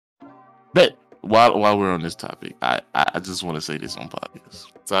But while we're on this topic, I just want to say this on podcast.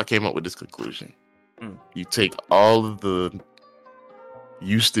 So I came up with this conclusion. You take all of the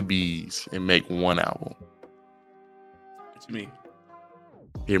used to be's and make one album. What you mean?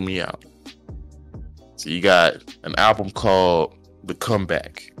 Hear me out. So you got an album called The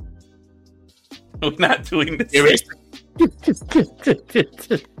Comeback. We're not doing this.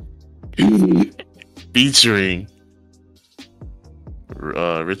 Featuring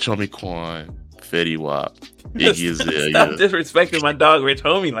Rich Homie Quan, Fetty Wap, Iggy Azalea. Stop disrespecting my dog Rich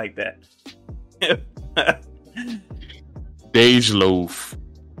Homie like that. Dej Loaf.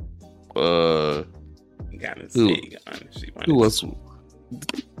 Who else?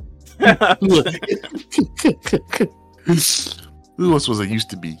 Who else was it used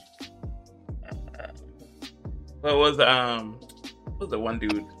to be? What was the one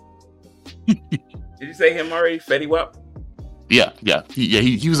dude? Did you say him already? Fetty Wap? Yeah.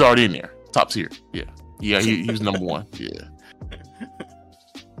 He was already in there. Top tier. Yeah. He was number one. Yeah.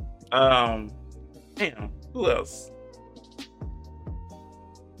 Damn. Who else?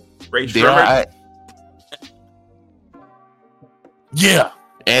 Ray Shremmer. Yeah.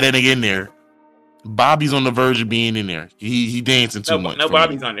 Add that nigga in there. Bobby's on the verge of being in there. He dancing too much. No,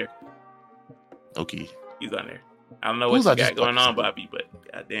 Bobby's on there. Okay. He's on there. I don't know what you got going on, Bobby, but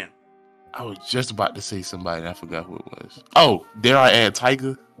goddamn. I was just about to say somebody and I forgot who it was. Oh, dare I add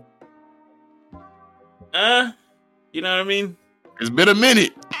Tiger? You know what I mean? It's been a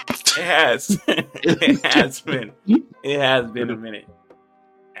minute. It has. It has been. It has been a minute.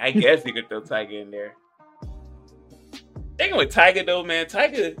 I guess you could throw Tiger in there. Thinking with Tiger though, man,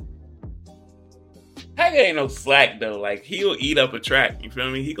 Tiger ain't no slack though. Like he'll eat up a track. You feel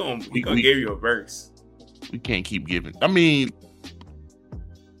me? He gonna give you a verse. We can't keep giving. I mean,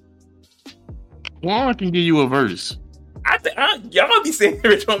 Quan can give you a verse. Y'all be saying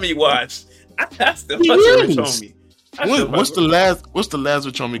Rich Homie watch. I still watch Rich Homie. What's the last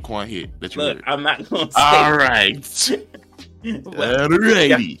Rich Homie Quan hit that you heard? I'm not gonna say. All right.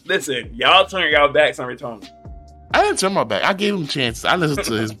 Alrighty. Listen, y'all turn y'all backs on Rich Homie. I didn't turn my back. I gave him chances. I listened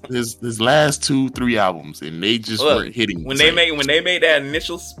to his last 2-3 albums, and they just weren't hitting. When they made that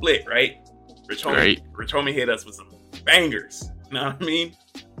initial split, right? Rich Homie hit us with some bangers. You know what I mean?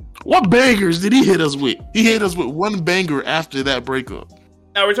 What bangers did he hit us with? He hit us with one banger after that breakup.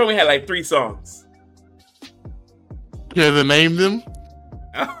 Now Rich Homie had like 3 songs. Can I name them?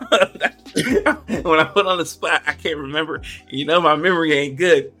 When I put on the spot, I can't remember. You know my memory ain't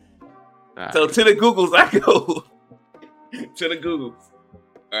good. So to the Googles I go. To the Googles.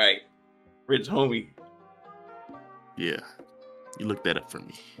 All right. Rich Homie. Yeah. You looked that up for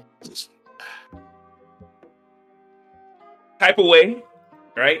me. Type of Way.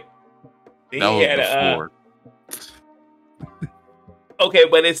 Right? Then that was before. Okay,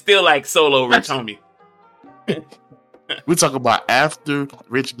 but it's still like solo Rich Homie. We talk about after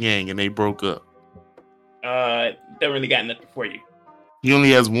Rich Gang and they broke up. Don't really got nothing for you. He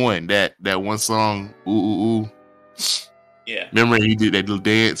only has one. That one song, Ooh Ooh Ooh. Yeah. Remember he did that little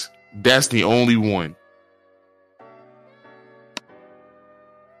dance? That's the only one.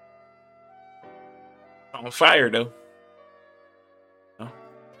 On fire though.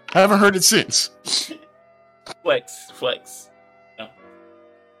 I haven't heard it since. Flex. No.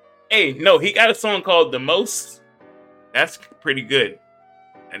 Hey, no, he got a song called The Most. That's pretty good.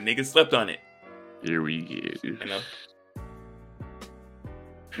 And niggas slept on it. Here we go. You know?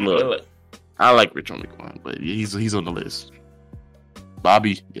 Look, I like Rich Homie Quan, but he's on the list.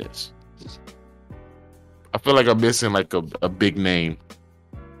 Bobby, yes. I feel like I'm missing like a big name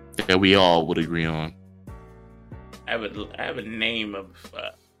that we all would agree on. I have a name of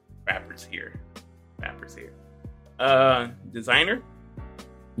rappers here. Designer?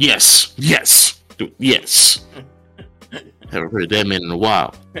 Yes. Haven't heard that man in a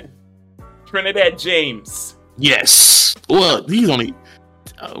while. Trinidad James. Yes. Well, he's only.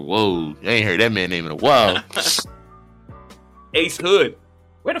 Whoa, I ain't heard that man name in a while. Ace Hood.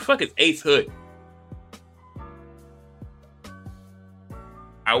 Where the fuck is Ace Hood?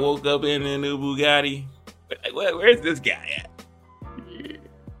 I woke up in a new Bugatti. Where's this guy at? Yeah.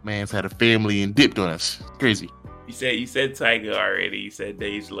 Man's had a family and dipped on us. Crazy. You said Tiger already. You said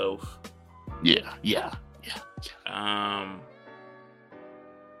Dej Loaf. Yeah.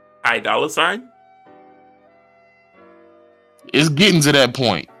 High Dollar Sign. It's getting to that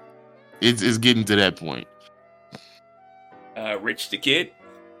point. It's getting to that point. Rich the Kid.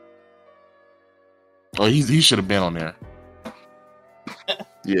 Oh, he should have been on there.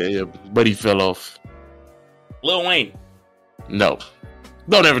 Yeah, but he fell off. Lil Wayne. No.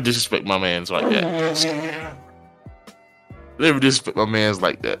 Don't ever disrespect my mans like that. Never disrespect my mans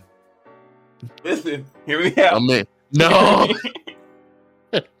like that. Listen, hear me out. I mean, no.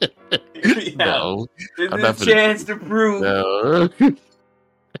 No. This I'm is not a chance to prove. No. This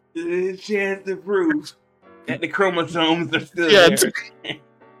is a chance to prove that the chromosomes are still Yeah, there. you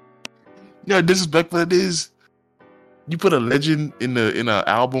know how disrespectful it is. You put a legend in an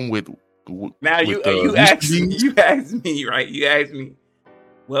album with Now you asked me, right? You asked me,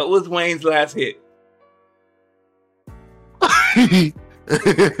 what was Wayne's last hit? Wait.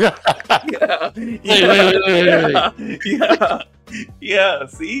 Yeah.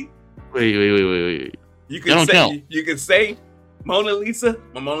 See? Wait. You can say Mona Lisa,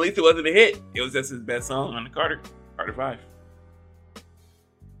 but Mona Lisa wasn't a hit. It was just his best song on the Carter 5.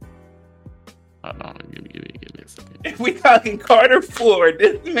 Hold on, give me a second. If we talking Carter 4,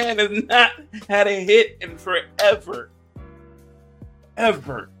 this man has not had a hit in forever.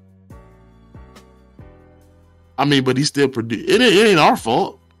 Ever. I mean, but he still produced. It ain't our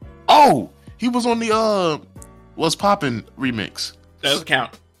fault. Oh, he was on the What's Poppin' remix. Doesn't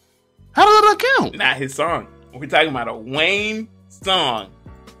count. How does that count? Not his song. We're talking about a Wayne song.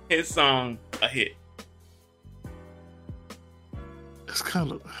 His song, a hit. It's kind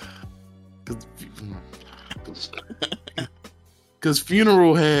of because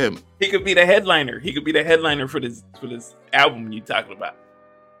Funeral had. He could be the headliner. He could be the headliner for this album you talking about.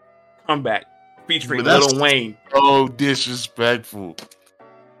 Comeback featuring Lil Wayne. Oh, disrespectful.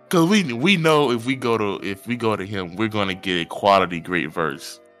 Because we know if we go to him, we're gonna get a quality great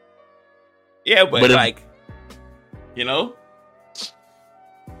verse. Yeah, but like, you know,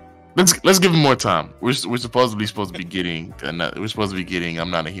 let's give him more time. We're supposed to be getting another. We're supposed to be getting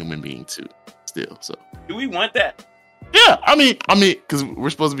I'm Not a Human Being 2 still. So do we want that? Yeah, I mean, because we're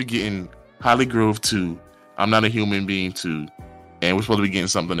supposed to be getting Holly Grove 2, I'm Not a Human Being 2, and we're supposed to be getting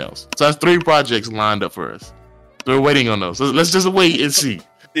something else. So that's 3 projects lined up for us. So we're waiting on those. So let's just wait and see.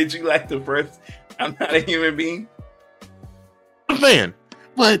 Did you like the first I'm Not a Human Being? I'm a fan,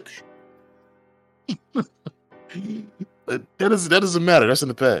 but that doesn't matter. That's in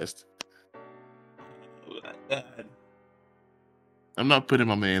the past. Oh my God. I'm not putting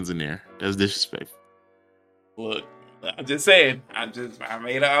my mans in there. That's disrespectful. Look, I'm just saying. I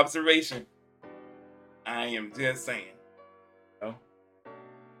made an observation. I am just saying. Oh.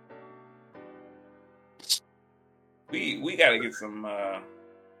 We gotta get some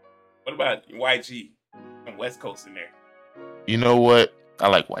what about YG and West Coast in there? You know what? I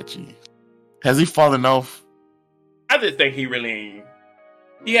like YG. Has he fallen off? I just think he really ain't.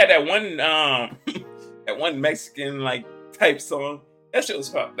 He had that one that one Mexican like type song. That shit was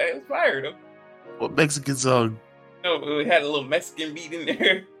fire. That was fire though. What Mexican song? No, it had a little Mexican beat in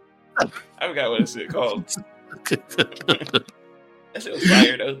there. I forgot what that shit called. That shit was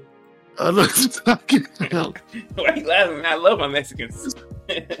fire though. I know what you're talking about. Why are you laughing? I love my Mexicans.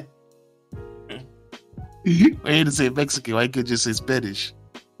 I hate to say Mexican. Why could you just say Spanish?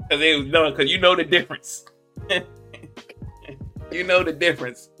 Because you know the difference. You know the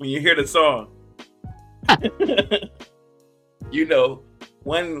difference when you hear the song. You know,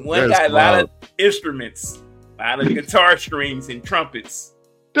 one got a lot of instruments, a lot of guitar strings and trumpets.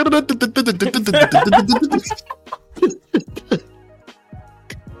 Hey,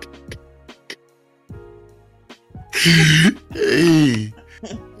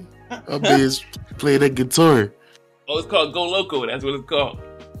 I mean, play that guitar. Oh, it's called Go Loco. That's what it's called.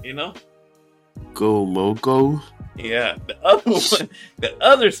 You know? Go Loco? Yeah. The other one, the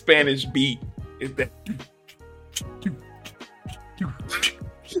other Spanish beat is that.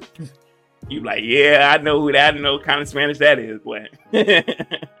 You like, yeah, I know what kind of Spanish that is, boy. I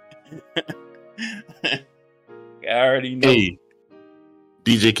already know. Hey,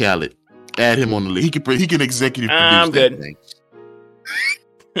 DJ Khaled, add him on the list. He can executive produce. I'm good. Thing.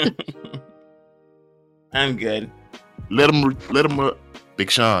 I'm good. Let him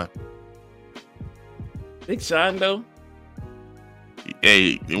Big Sean. Big Sean though.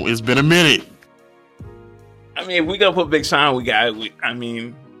 Hey, it's been a minute. I mean, if we gonna put Big Sean, I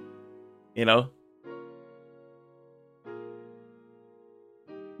mean, you know.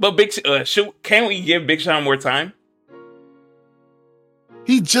 But can we give Big Sean more time?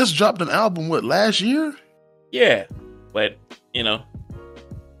 He just dropped an album, last year? Yeah, but you know.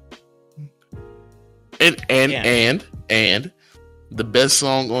 And the best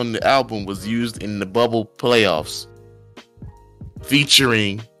song on the album was used in the Bubble playoffs,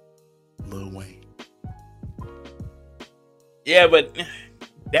 featuring Lil Wayne. Yeah, but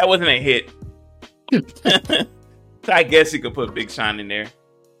that wasn't a hit. So I guess you could put Big Sean in there.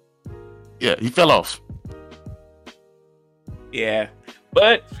 Yeah, he fell off. Yeah,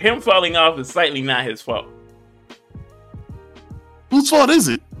 but him falling off is slightly not his fault. Whose fault is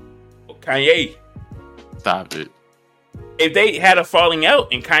it? Kanye. Stop it. If they had a falling out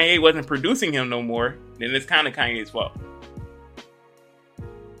and Kanye wasn't producing him no more, then it's kind of Kanye's fault.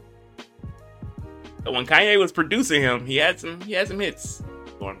 But when Kanye was producing him, he had some hits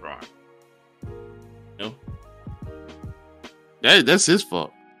going wrong. No, that's his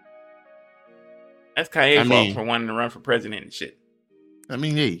fault. That's Kanye's fault for wanting to run for president and shit. I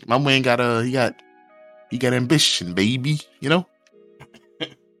mean, hey, my man got ambition, baby. You know.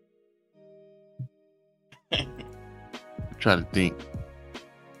 I'm trying to think.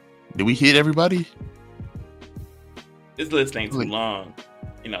 Did we hit everybody? This list ain't too long.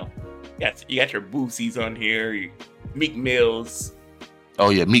 You know, you got your Boosies on here. Meek Mills.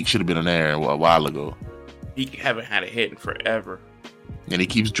 Oh yeah, Meek should have been on there a while ago. Meek haven't had a hit in forever. And he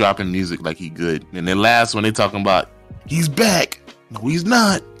keeps dropping music like he good. And then last one they talking about he's back. No, he's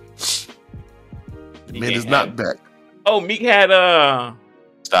not. The man is not back. Oh, Meek had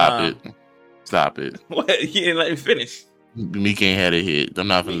Stop it. What? He didn't let me finish. Meek ain't had a hit. I'm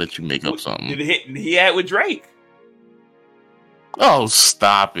not gonna let you make up something. Did the hit he had with Drake? Oh,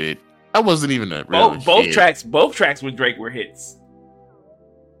 stop it. That wasn't even a real both tracks with Drake were hits.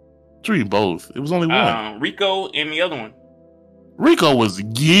 Both. It was only one. Rico and the other one. Rico was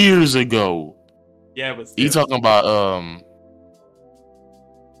years ago. Yeah, but still. You talking about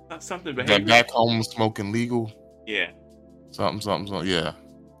something that back home smoking legal? Yeah. Something. Yeah.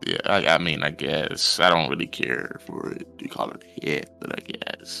 Yeah. I mean, I guess I don't really care for it to call it a hit, but I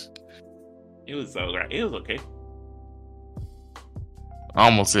guess it was alright. It was okay. I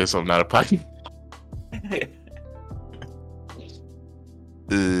almost said something out of pocket.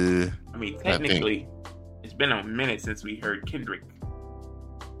 I mean, technically, it's been a minute since we heard Kendrick.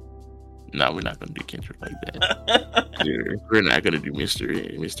 No, we're not gonna do Kendrick like that. We're not gonna do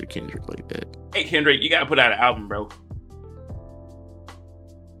Mr. Kendrick like that. Hey, Kendrick, you gotta put out an album, bro.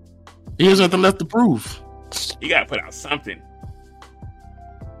 He has nothing left to prove. You gotta put out something.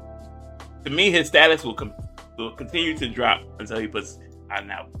 To me, his status will continue to drop until he puts out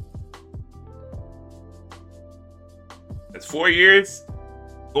an album. It's 4 years.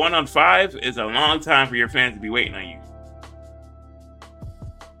 Going on 5 is a long time for your fans to be waiting on you.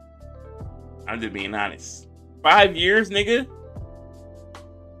 I'm just being honest. 5 years, nigga?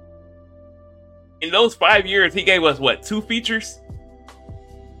 In those 5 years, he gave us, 2 features?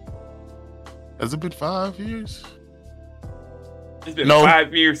 Has it been 5 years? It's been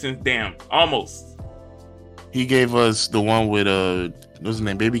 5 years since damn. Almost. He gave us the one with, what's his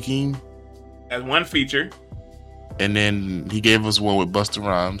name, Baby King? That's one feature. And then he gave us one with Busta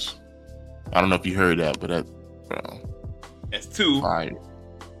Rhymes. I don't know if you heard that, but that's 2. Fire.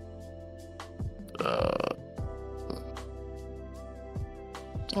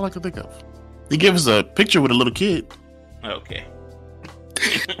 That's all I can think of. He gave us a picture with a little kid. Okay.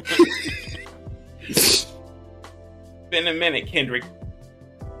 Been a minute, Kendrick.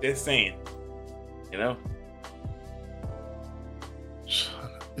 Just saying. You know?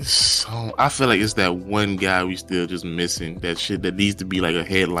 So I feel like it's that one guy we still just missing. That shit that needs to be like a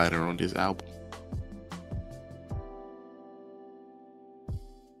headliner on this album.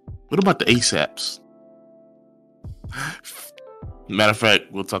 What about the ASAPs? Matter of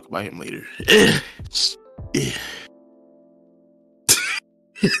fact, we'll talk about him later.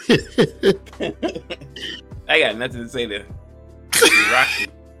 I got nothing to say to Rocky.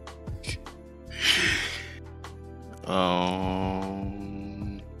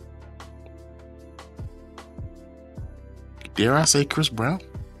 Dare I say Chris Brown?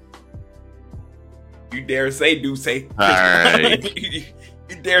 You dare say, do say. All right.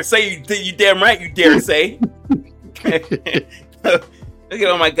 you dare say, you damn right, you dare say. Look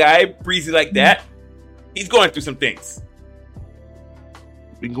at my guy, breezy like that. He's going through some things.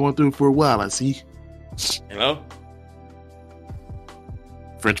 Been going through it for a while, I see. You know?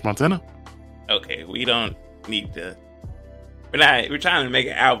 French Montana? Okay, we don't need to. We're trying to make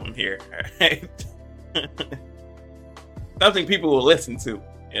an album here, alright? Something people will listen to,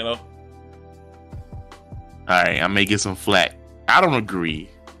 you know? Alright, I may get some flack. I don't agree,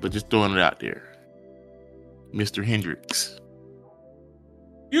 but just throwing it out there. Mr. Hendrix.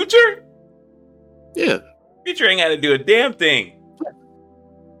 Future? Yeah. Future ain't got to do a damn thing.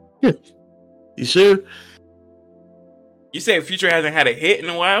 You sure? You saying Future hasn't had a hit in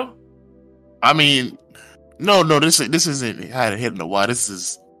a while? I mean, no, this isn't had a hit in a while. This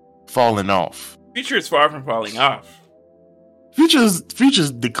is falling off. Future is far from falling off. Future's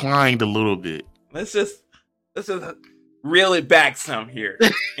declined a little bit. Let's just reel it back some here.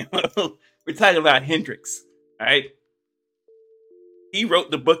 We're talking about Hendrix, all right? He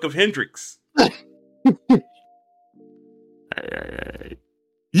wrote the book of Hendrix. All right.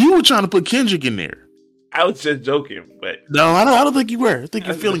 You were trying to put Kendrick in there. I was just joking, but no, I don't think you were. I think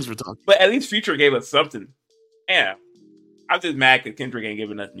your feelings were talking. But at least Future gave us something. Yeah, I'm just mad because Kendrick ain't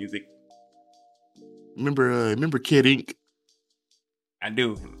giving us music. Remember Kid Ink? I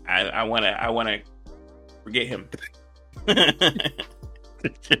do. I wanna forget him. What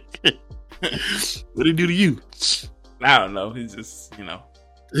did he do to you? I don't know. He's just,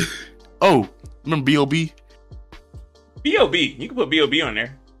 Oh, remember B.O.B.? B.O.B. You can put B.O.B. on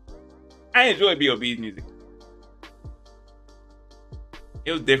there. I enjoy B.O.B.'s music.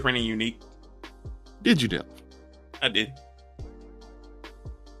 It was different and unique. Did you know? I did.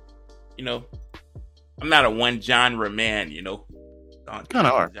 I'm not a one genre man, Kind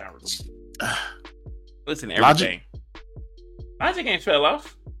of are. Listen to everything. Logic ain't fell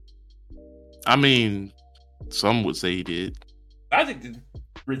off. I mean, some would say he did. Logic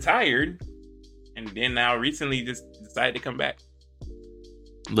retired, and then now recently just decided to come back.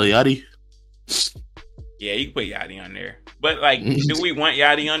 LeJit? Yeah, you can put Yachty on there. But, do we want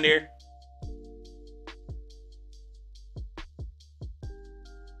Yachty on there?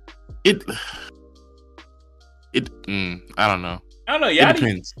 I don't know. Yachty. It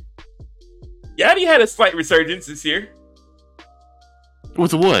depends. Yachty had a slight resurgence this year.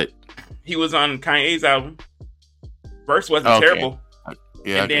 With what? He was on Kanye's album. Verse wasn't terrible.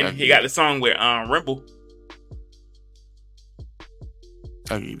 Yeah, and then he got the song with Rimble.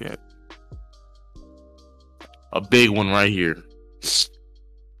 I get that. A big one right here.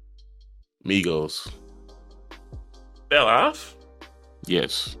 Migos. Fell off?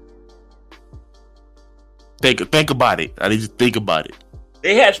 Yes. Think about it. I need you to think about it.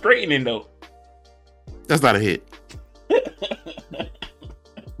 They had Straightening though. That's not a hit.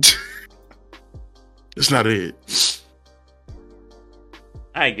 It's not a hit.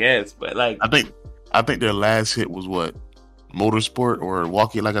 I guess, but I think their last hit was what? Motorsport or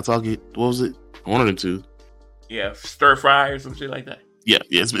Walk It Like I Talk It? What was it? One of the two. Yeah, Stir Fry or some shit like that. Yeah,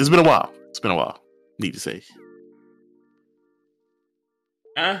 it's been a while. It's been a while. Need to say.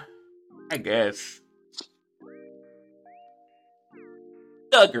 I guess.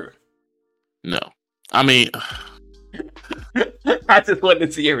 Duggar. No. I mean, I just wanted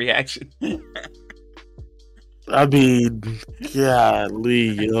to see your reaction. I mean, golly,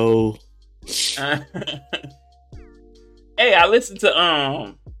 yo. Hey, I listened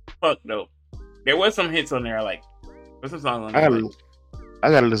to fuck no. There was some hits on there I like. There's some songs on there.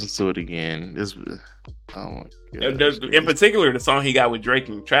 I gotta listen to it again. Oh my God. In particular, the song he got with Drake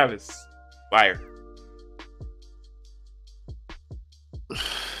and Travis, fire.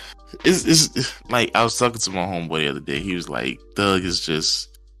 It's like I was talking to my homeboy the other day. He was like, "Thug is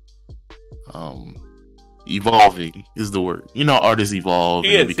just evolving is the word. Artists evolve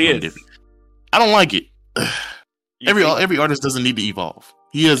and become different. I don't like it. Every artist doesn't need to evolve.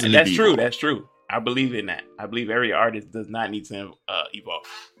 He doesn't. That's true. That's true. I believe in that. I believe every artist does not need to evolve.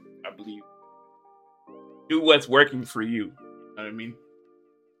 I believe do what's working for you. You know what I mean?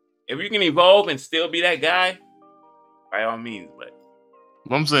 If you can evolve and still be that guy, by all means. But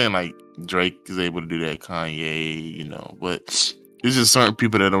I'm saying, like, Drake is able to do that. Kanye, but there's just certain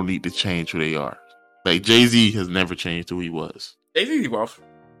people that don't need to change who they are. Like Jay-Z has never changed who he was. Jay-Z evolved.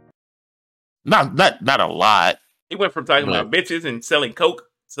 Not a lot. He went from talking about bitches and selling coke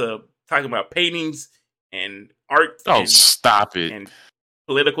to talking about paintings and art. Oh, stop it! And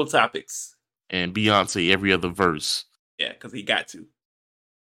political topics. And Beyonce every other verse. Yeah, because he got to.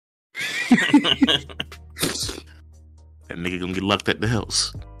 That nigga gonna get locked at the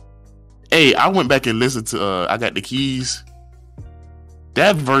house. Hey, I went back and listened to I Got the Keys.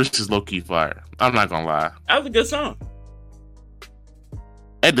 That verse is low-key fire. I'm not gonna lie. That was a good song.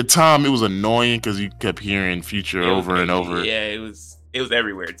 At the time, it was annoying because you kept hearing Future over and over. Yeah, it was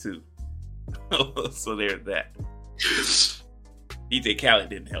everywhere too. So there's that. DJ Khaled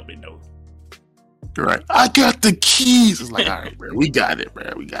didn't help it, no. Right. I got the keys. It's like, all right, bro. We got it,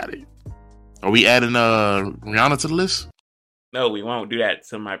 bro. We got it. Are we adding Rihanna to the list? No, we won't do that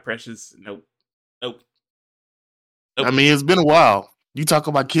to my precious. Nope. I mean, it's been a while. You talk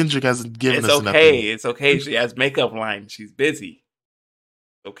about Kendrick hasn't given us nothing. It's okay. She has makeup line. She's busy.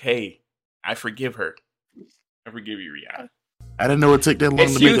 Okay. I forgive her. I forgive you, Rihanna. I didn't know it took that long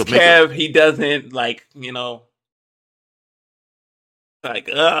to make up. Kev, he doesn't I didn't know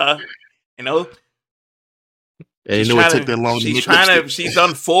it took that long to make up. She's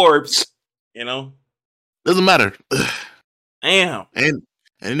on Forbes, Doesn't matter. Damn. And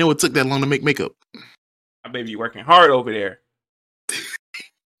I didn't know it took that long to make makeup. My baby working hard over there.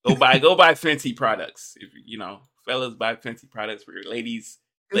 Go buy Fenty products. If fellas, buy Fenty products for your ladies.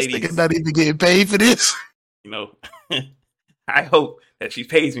 This nigga not even getting paid for this. I I hope that she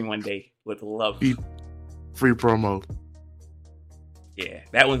pays me one day with love. Free promo. Yeah,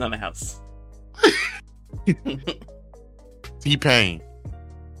 that one's on the house. T-Pain.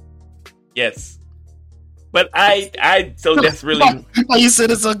 Yes. But so that's really... Why you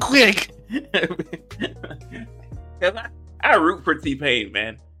said it so quick? Because I root for T-Pain,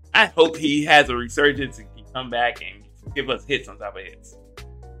 man. I hope he has a resurgence and can come back and give us hits on top of hits.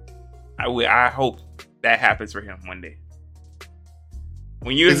 I hope that happens for him one day.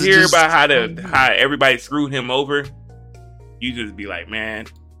 When you hear about how everybody screwed him over, you just be like, man,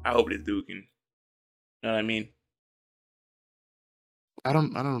 I hope this dude can. You know what I mean? I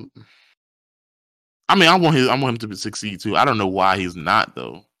mean, I want him to succeed too. I don't know why he's not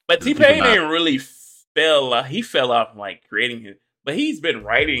though. But T-Pain didn't really fell. He fell off like creating his, but he's been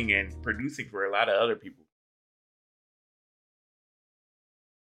writing and producing for a lot of other people.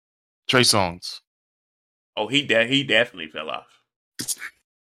 Trey Songz. Oh, he definitely fell off.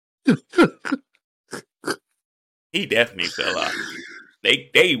 He definitely fell off.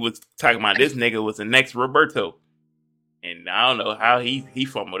 They was talking about this nigga was the next Roberto, and I don't know how he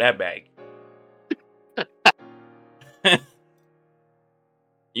fumbled that bag.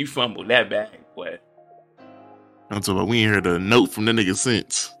 You fumbled that bag, boy. I'm talking about we ain't heard a note from the nigga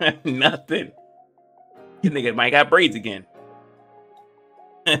since. Nothing. This nigga might got braids again.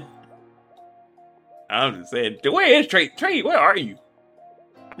 I'm just saying, where is Trey? Trey, where are you?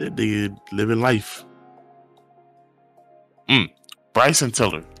 That nigga living life. Bryson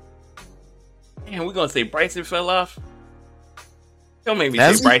Tiller. Man, we gonna say Bryson fell off? Don't make me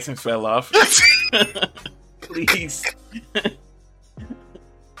say Bryson fell off. Please.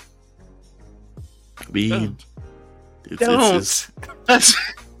 Don't.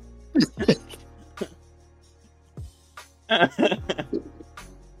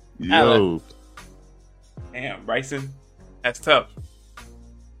 Yo. Damn, Bryson. That's tough.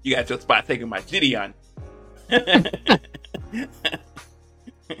 You got your spot taken by Gideon.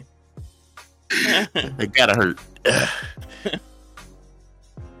 It gotta hurt.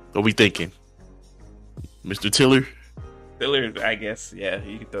 What we thinking? Mr. Tiller? Tiller, I guess. Yeah,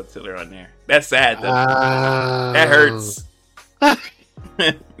 you can throw Tiller on there. That's sad, though. That hurts. Not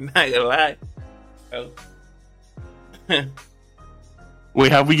gonna lie. Oh.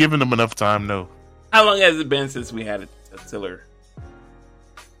 Wait, have we given him enough time? No. How long has it been since we had a Tiller?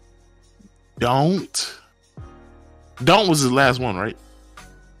 Don't was his last one, right?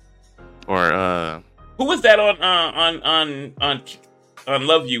 Or who was that on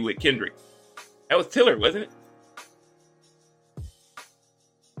Love You with Kendrick? That was Tiller, wasn't it?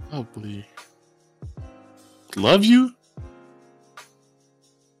 Hopefully. Love You?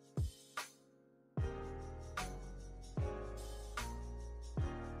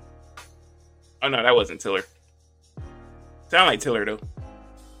 Oh no, that wasn't Tiller. Sound like Tiller though.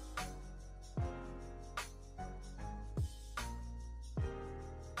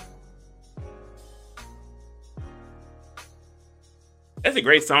 That's a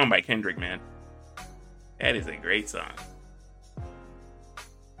great song by Kendrick, man. That is a great song.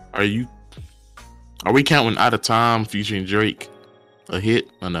 Are we counting Out of Time featuring Drake a hit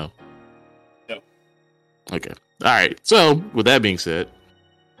or no? No. Okay. All right. So with that being said,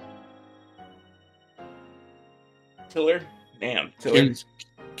 Tiller? Damn. Tiller.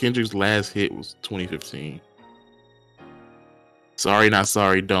 Kendrick's last hit was 2015. Sorry Not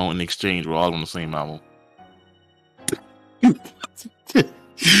Sorry, Don't, and Exchange were all on the same album.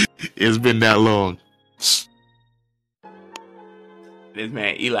 It's been that long. This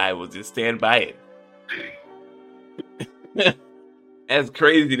man Eli will just stand by it. That's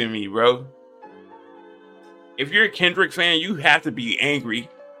crazy to me, bro. If you're a Kendrick fan, you have to be angry.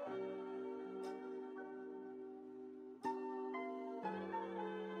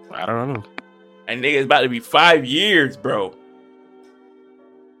 I don't know. And nigga, it's about to be 5 years, bro.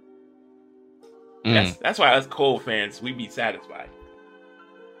 That's why us Cole fans, we be satisfied.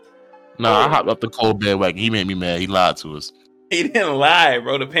 No, I hopped up the Cole bandwagon. He made me mad. He lied to us. He didn't lie,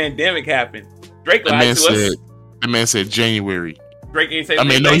 bro. The pandemic happened. Drake lied to us. The man said January. Drake ain't say. No,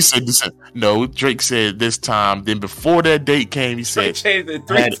 he said this. No, Drake said this time. Then before that date came, he said changed it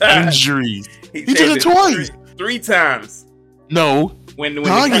 3 times. Injuries. He did it twice. 3 times. No. When the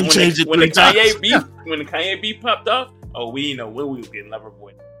Kanye beef popped off, we didn't know when we was getting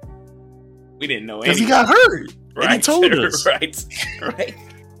Loverboy. We didn't know because he got hurt. Right. And he told us.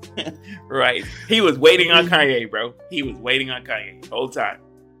 Right. He was waiting on Kanye, bro. He was waiting on Kanye the whole time.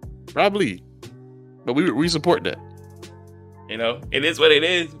 Probably. But we support that. You know, it is what it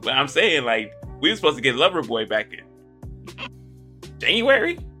is. But I'm saying, like, we were supposed to get Loverboy back in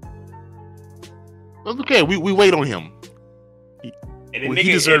January. Okay, we wait on him. And the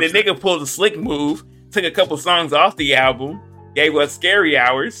nigga pulled a slick move, took a couple songs off the album, gave us Scary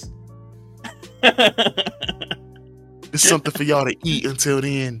Hours. It's something for y'all to eat until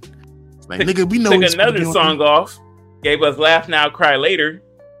then. Like, nigga, we know. Took another song off, gave us Laugh Now, Cry Later.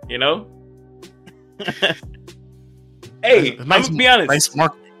 You know. Hey, I'm gonna be honest. Nice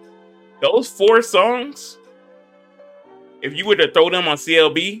mark. Those 4 songs, if you were to throw them on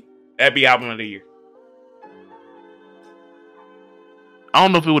CLB, that'd be album of the year. I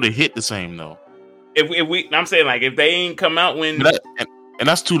don't know if it would have hit the same though. I'm saying, like, if they ain't come out when, and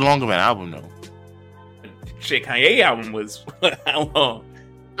that's too long of an album though. Shit, Kanye album was how long?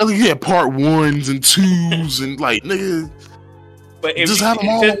 I think he had part 1s and 2s and like, nigga. But if just have them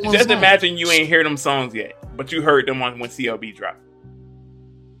all. Just imagine you ain't heard them songs yet, but you heard them when CLB dropped.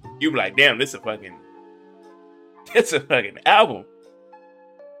 You be like, damn, it's a fucking album.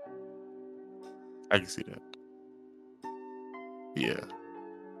 I can see that. Yeah.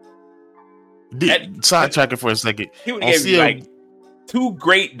 Sidetracking for a second. He would have gave you like 2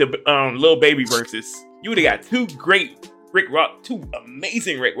 great Lil Baby verses. You would have got 2 great 2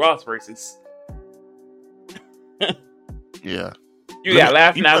 amazing Rick Ross verses. Yeah. You got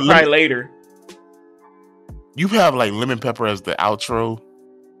Laugh Now, Cry Later. You have like Lemon Pepper as the outro.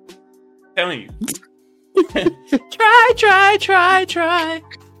 I'm telling you. Try.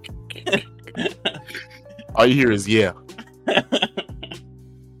 All you hear is yeah.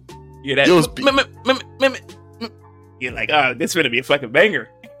 You're that. You're like, oh, this is gonna be a fucking banger.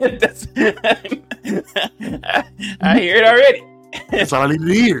 I hear it already. That's all I need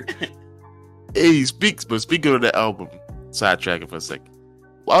to hear. Hey, speaking of the album, sidetracking for a second.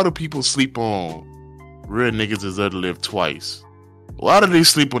 Why do people sleep on Real Niggas Deserve to Live Twice? Why do they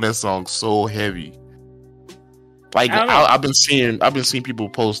sleep on that song so heavy? Like, I've been seeing people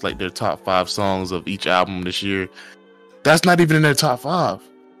post like their top 5 songs of each album this year. That's not even in their top 5.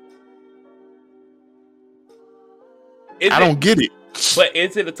 I don't get it. But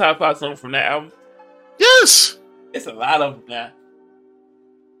is it the top 5 song from that album? Yes. It's a lot of them now.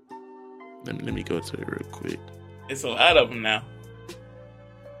 Let me go to it real quick. It's a lot of them now.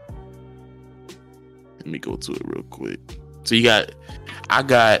 Let me go to it real quick. So I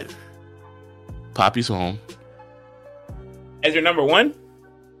got Poppy's Home. As your number 1?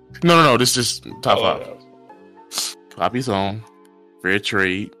 No. This is just top 5. Poppy's Home. Fair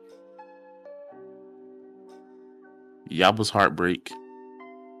Trade. Yaba's Heartbreak.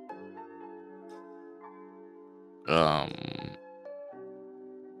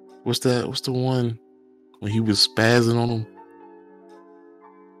 What's the one when he was spazzing on him?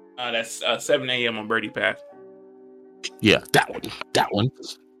 That's 7 a.m. on Birdie Path. Yeah, that one.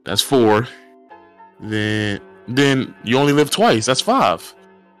 That's 4. Then You Only Live Twice. That's 5.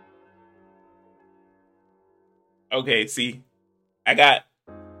 Okay, see, I got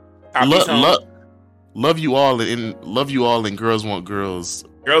Love You All and Girls Want Girls.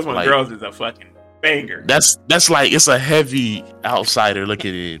 Girls Want Girls is a fucking banger. That's like, it's a heavy outsider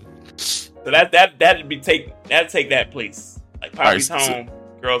looking in. So that'd take that place. Like Poppy's Home,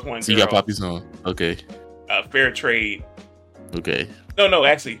 Girls Want Girls. So you got Poppy's Home. Okay. Fair Trade. Okay. No,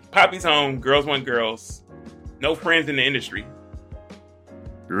 actually, Poppy's Home, Girls Want Girls, No Friends in the Industry.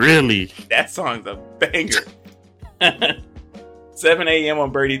 Really? That song's a banger. 7 a.m.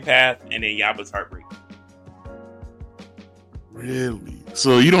 on Birdie Path, and then Yaba's Heartbreak. Really?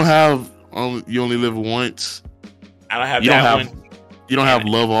 So you don't have You Only Live Once? I don't have that one. You don't have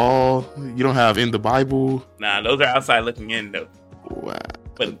Love All? You don't have In the Bible? Nah, those are outside looking in, though. Wow.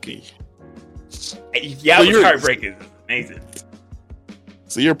 But okay. Yaba's Heartbreak is amazing.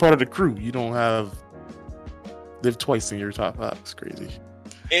 So you're part of the crew. You don't have Live Twice in your top 5. It's crazy.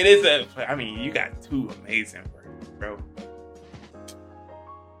 It is you got 2 amazing words, bro.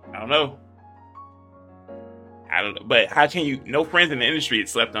 I don't know. But how can you? No Friends in the Industry is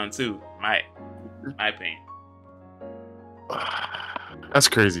slept on too. My opinion. That's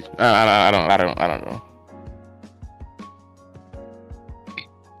crazy. I don't know.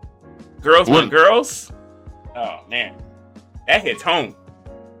 Girls Want Girls. Oh man, that hits home.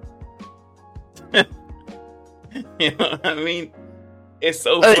 You know what I mean? It's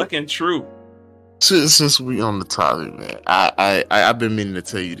so fucking true. Since we on the topic, man, I've been meaning to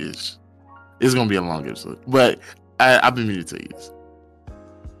tell you this. It's gonna be a long episode, but I've been meaning to tell you this.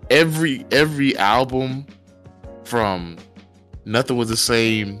 Every album from Nothing Was the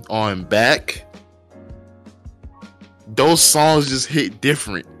Same on back, those songs just hit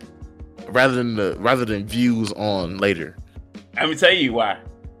different rather than views on later. Let me tell you why.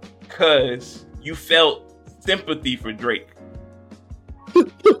 Cause you felt sympathy for Drake.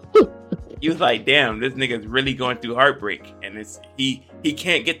 He was like, damn, this nigga's really going through heartbreak. And he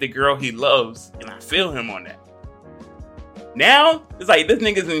can't get the girl he loves. And I feel him on that. Now, it's like this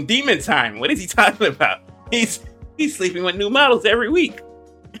nigga's in demon time. What is he talking about? He's sleeping with new models every week.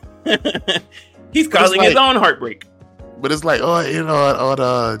 He's causing his own heartbreak. But it's like, what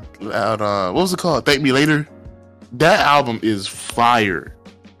was it called? Thank Me Later. That album is fire.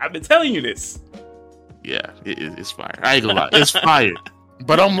 I've been telling you this. Yeah, it's fire. I ain't gonna lie, it's fire.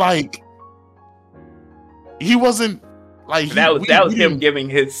 But I'm like, he wasn't like that was him giving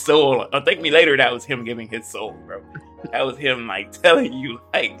his soul. Thank Me Later. That was him giving his soul, bro. That was him like telling you,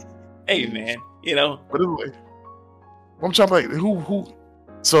 like, hey man, you know. But anyway, I'm trying to like who.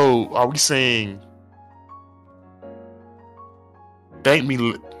 So are we saying? Take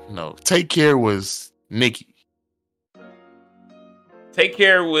Care was Nicki. Take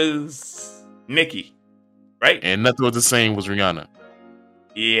Care was Nicki, right? And Nothing Was the Same was Rihanna.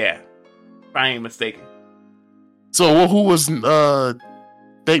 Yeah, if I ain't mistaken. So who was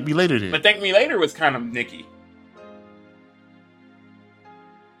Thank Me Later then? But Thank Me Later was kind of Nicki.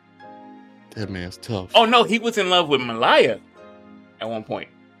 That man's tough. Oh no, he was in love with Malaya at one point.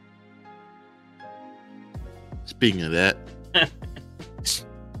 Speaking of that,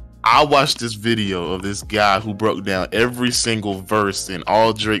 I watched this video of this guy who broke down every single verse in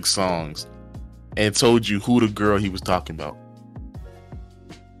all Drake songs and told you who the girl he was talking about.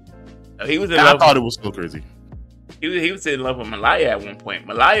 He was in I love. thought it was so crazy. He was in love with Malaya at one point.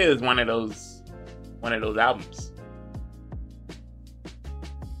 Malaya is one of those albums.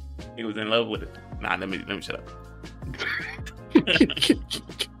 He was in love with it. Nah, let me shut up.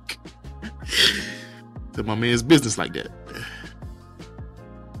 To my man's business like that.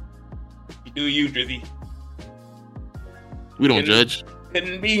 You do you, Drizzy. We don't judge.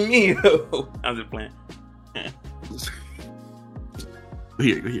 Couldn't be me though. I'm just playing. Go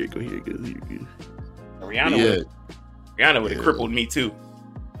here. Rihanna would have crippled me too.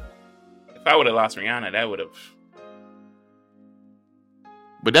 If I would have lost Rihanna, that would have.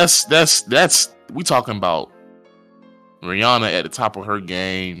 But that's we talking about Rihanna at the top of her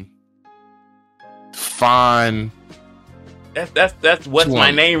game. Fine. That's what's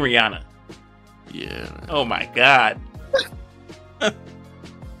my name, Rihanna. Yeah. Man. Oh my God.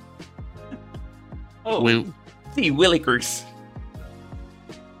 See Willikers.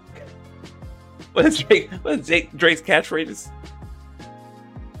 What is Drake's catchphrases?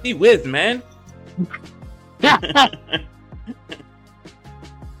 He whiz, man.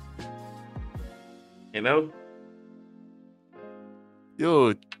 You know?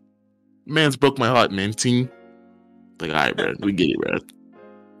 Yo, man's broke my heart, man. Team. Like, all right, bro. We get it, bro.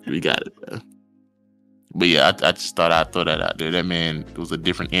 We got it, bro. But yeah, I just thought I'd throw that out there. That man was a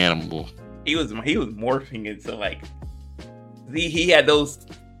different animal. He was morphing into like he had those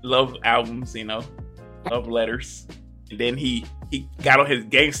love albums, you know, love letters, and then he got on his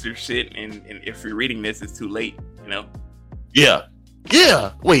gangster shit. And if you're reading this, it's too late, you know. Yeah.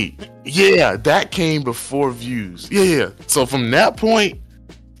 Wait. Yeah, that came before Views. Yeah. So from that point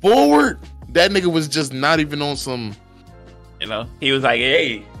forward, that nigga was just not even on some. You know, he was like,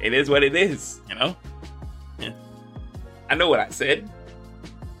 "Hey, it is what it is," you know. I know what I said.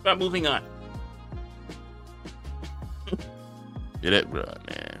 But moving on. Yeah, that bro,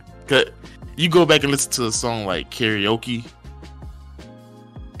 man. Cause you go back and listen to a song like Karaoke.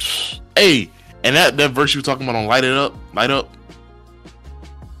 Hey, and that verse you were talking about on Light Up.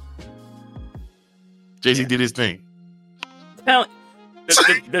 Jay-Z did his thing.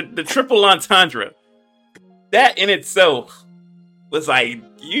 The triple entendre. That in itself was like,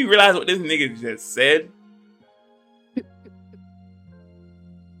 you realize what this nigga just said?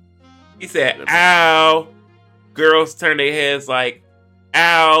 He said, ow. Girls turn their heads like,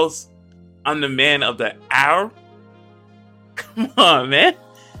 owls. I'm the man of the hour. Come on, man.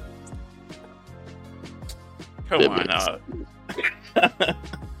 Come on,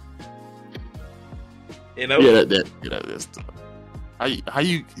 you know? Yeah, that's tough. How you?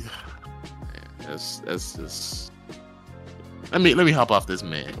 Man, that's just. Let me hop off this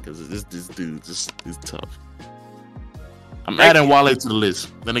man because this dude just is tough. I'm adding Wale to the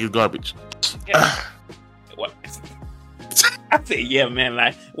list. That nigga's garbage. Yeah. What? I say, yeah, man.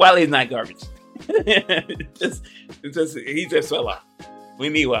 Like Wale's not garbage. He just fell off. We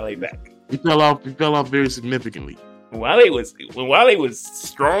need Wale back. He fell off very significantly. When Wale was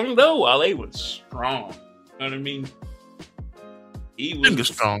strong though. Wale was strong. You know what I mean? He was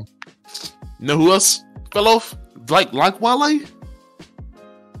strong. You know who else fell off? Like Wale?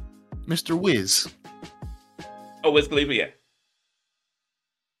 Mr. Wiz. Oh, Wiz Khalifa, yeah.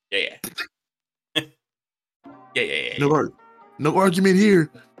 Yeah. No argument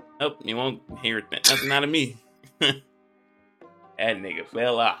here. Nope, you won't hear nothing out of me. That nigga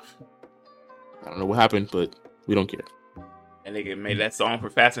fell off. I don't know what happened, but we don't care. That nigga made that song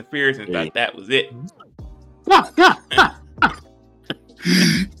for Fast and Furious and thought that was it.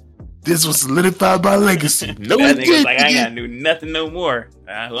 This was solidified by legacy. No, that nigga's like, I ain't gotta do nothing no more.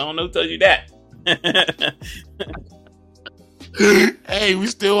 I don't know who told you that. Hey, we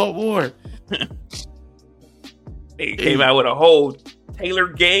still want more. They came out with a whole Taylor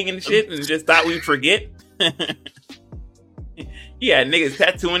gang and shit and just thought we'd forget. Yeah, niggas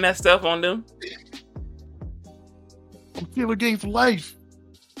tattooing that stuff on them. I'm Taylor gang for life.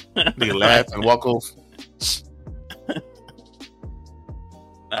 Nigga laugh and walk off.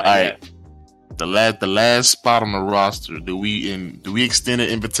 All right. The last spot on the roster. Do we extend an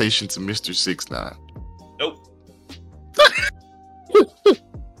invitation to Mr. 6ix9ine? Nope.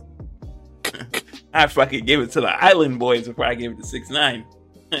 I fucking give it to the Island Boys before I give it to 6ix9ine.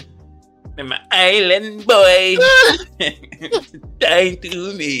 I'm an island boy. Time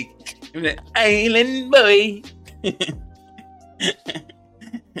to me. I'm an island boy.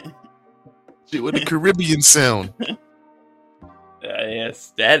 Shit with the Caribbean sound.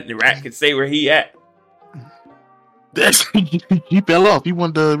 Yes, that the rat can say where he at. He fell off. He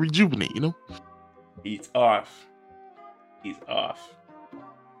wanted to rejuvenate, you know? He's off.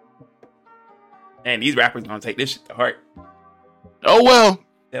 And these rappers gonna take this shit to heart. Oh well.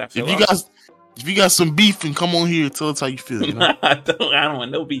 If you got some beef, then come on here and tell us how you feel. You know? I don't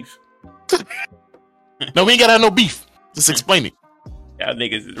want no beef. No, we ain't gotta have no beef. Just explain it. Y'all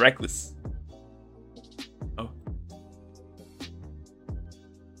niggas is reckless. Oh.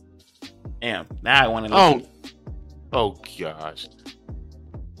 Damn. Now I want to know. Oh gosh.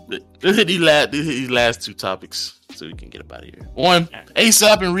 Let's hit these last two topipics so we can get up out of here. One,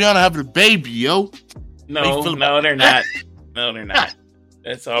 ASAP and Rihanna having a baby, yo. No, they're not. No, they're not.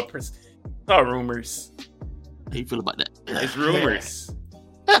 That's all. It's all rumors. How you feel about that? It's rumors.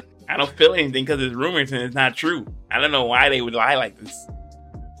 I don't feel anything because it's rumors and it's not true. I don't know why they would lie like this.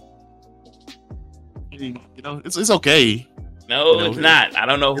 You know, it's okay. No, it's not. I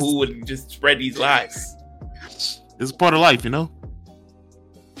don't know who would just spread these lies. It's part of life, you know.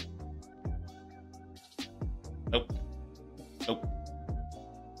 Nope.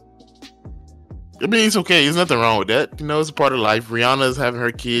 I mean, it's okay. There's nothing wrong with that. You know, it's a part of life. Rihanna's having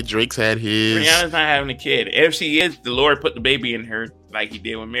her kid. Drake's had his. Rihanna's not having a kid. If she is, the Lord put the baby in her like he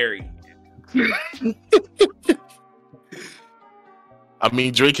did with Mary. I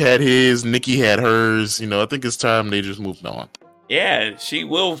mean, Drake had his. Nicki had hers. You know, I think it's time they just moved on. Yeah, she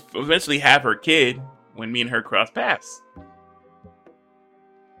will eventually have her kid when me and her cross paths.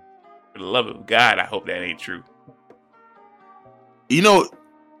 For the love of God, I hope that ain't true. You know,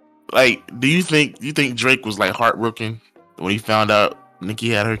 like, do you think Drake was like heartbroken when he found out Nicki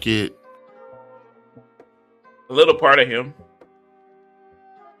had her kid? A little part of him.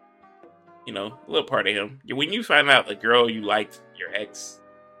 You know, a little part of him. When you find out the girl you liked, your ex,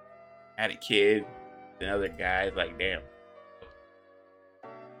 had a kid, and other guys, like, damn.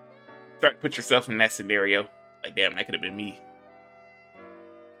 Start to put yourself in that scenario. Like, damn, that could have been me.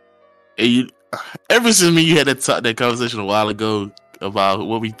 Hey, ever since you had that conversation a while ago about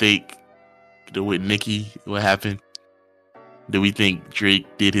what we think with Nicki, what happened? Do we think Drake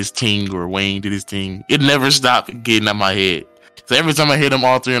did his thing or Wayne did his thing? It never stopped getting out my head. So every time I hear them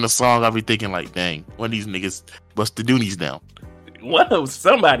all three in a song, I'll be thinking like, dang, one of these niggas bust the doonies down.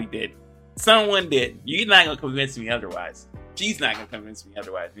 Somebody did. Someone did. You're not going to convince me otherwise. She's not going to convince me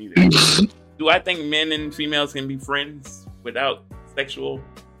otherwise neither. Do I think men and females can be friends without sexual?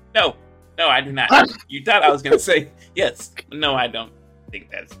 No, I do not. You thought I was going to say yes. No, I don't think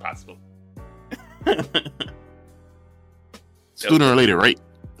that's possible. Sooner or later, right?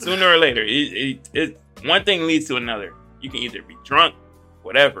 Sooner or later. One thing leads to another. You can either be drunk,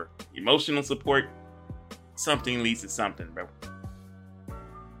 whatever, emotional support, something leads to something, bro.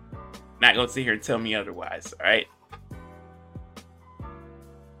 Not going to sit here and tell me otherwise, all right?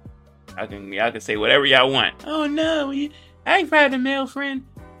 Y'all can say whatever y'all want. Oh, no, I ain't had a male friend.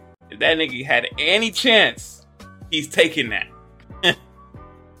 If that nigga had any chance, he's taking that.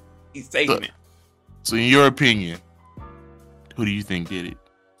 He's taking it. So in your opinion, who do you think did it?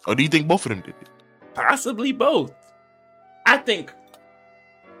 Or do you think both of them did it? Possibly both. I think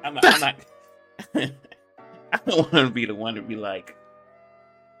I'm not I don't want to be the one to be like,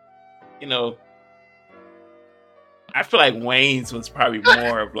 you know, I feel like Wayne's was probably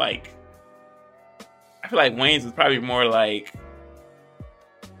more of like,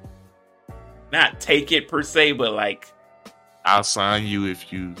 not take it per se, but like, I'll sign you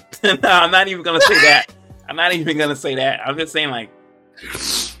if you. No, I'm not even gonna say that. I'm just saying like,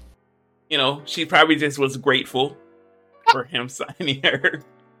 you know, she probably just was grateful for him signing her,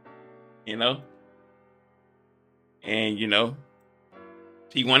 you know, and you know,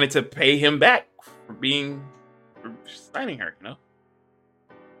 she wanted to pay him back for signing her, you know.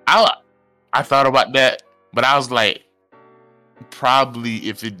 I thought about that, but I was like, probably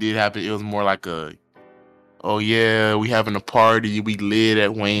if it did happen, it was more like oh yeah, we having a party, we lit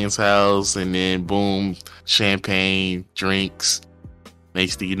at Wayne's house, and then boom, champagne, drinks.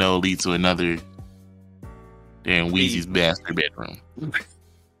 Next thing you know, lead to another in Weezy's master bedroom.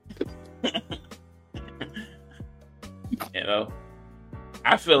 You know,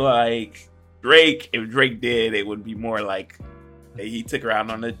 I feel like Drake, if Drake did, it would be more like he took her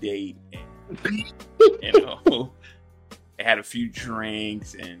out on a date. And, you know, they had a few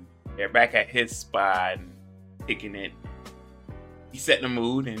drinks and they're back at his spot and kicking it. He set the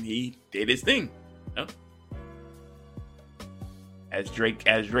mood and he did his thing, you know? As Drake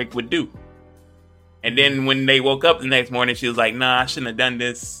would do. And then when they woke up the next morning, she was like, "Nah, I shouldn't have done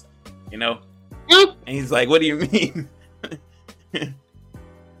this," you know. And he's like, "What do you mean?"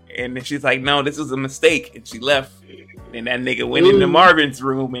 And then she's like, "No, this was a mistake," and she left. And that nigga went into Marvin's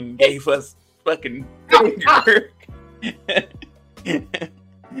room and gave us fucking finger. You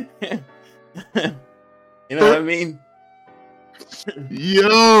know what I mean?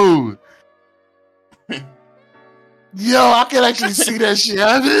 Yo, I can actually see that shit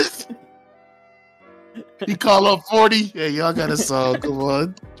happen. He called up 40. Hey, y'all got a song. Come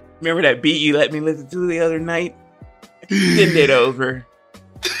on. Remember that beat you let me listen to the other night? Send it over.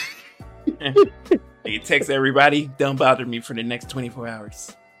 You text everybody, don't bother me for the next 24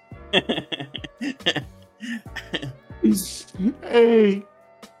 hours. Hey.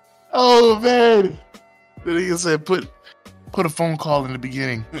 Oh, man. The nigga said put a phone call in the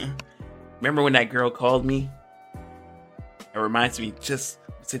beginning. Remember when that girl called me? It reminds me just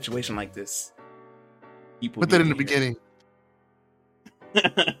a situation like this. People put that in the beginning.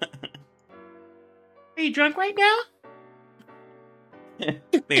 Are you drunk right now?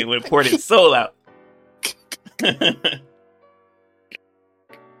 They would have poured his soul out. Hey,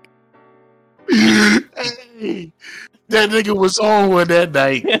 that nigga was on one that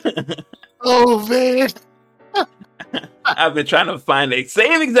night. Oh, man. I've been trying to find the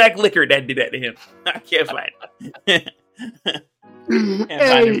same exact liquor that did that to him. I can't find it. Can't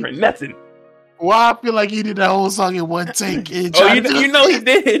find it for nothing. Why I feel like he did that whole song in one take. You know he did. You know he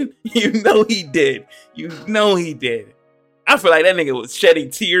did. You know he did. I feel like that nigga was shedding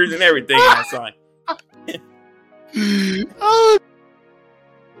tears and everything in that song.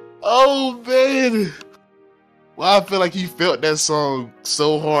 Oh, man. Well, I feel like he felt that song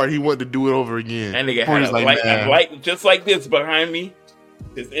so hard he wanted to do it over again. That nigga had a light just like this behind me,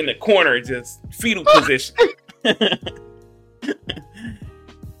 just in the corner, just fetal position.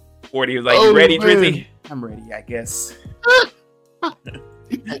 40 was like, "You ready, Drizzy?" "I'm ready, I guess."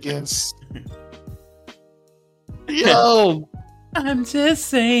 I guess. Yo, I'm just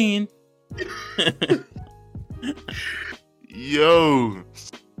saying. Yo.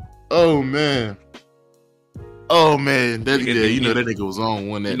 Oh man. That nigga, you know that nigga was on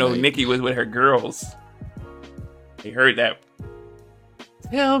one that night. Nikki was with her girls. They heard that.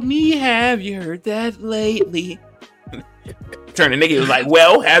 "Tell me, have you heard that lately?" Turn to Nikki, was like,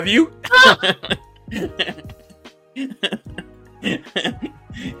 "Well, have you?" Has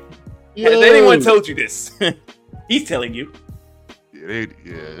anyone told you this? He's telling you. Yeah,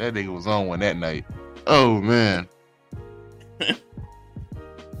 that nigga was on one that night. Oh man.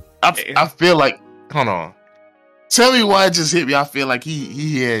 I feel like, hold on. Tell me why it just hit me. I feel like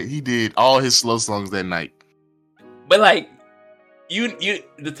he did all his slow songs that night. But like, you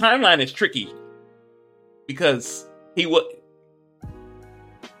the timeline is tricky because he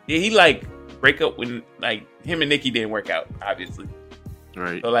like break up when like him and Nicki didn't work out, obviously.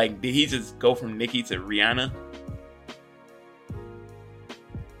 Right. So like, did he just go from Nicki to Rihanna?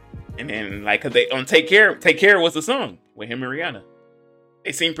 And then like, cause they on Take Care was the song with him and Rihanna.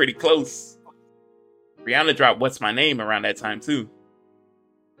 They seem pretty close. Rihanna dropped What's My Name around that time too.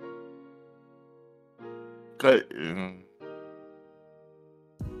 Cut.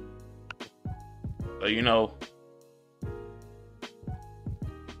 So you know,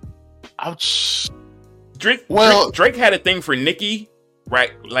 ouch. Drake had a thing for Nicki,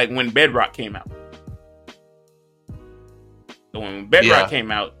 right? Like when Bedrock came out. So when Bedrock came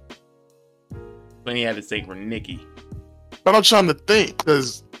out, then he had to thing for Nicki. But I'm trying to think,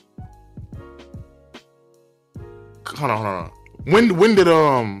 because hold on. When did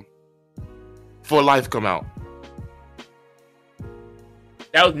For Life come out?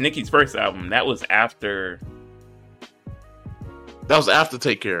 That was Nicki's first album. That was after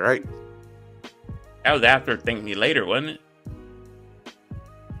Take Care, right? That was after Thank Me Later, wasn't it?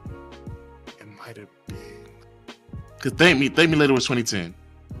 It might have been. Cause Thank Me Later was 2010.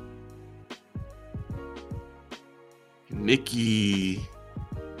 Nicki,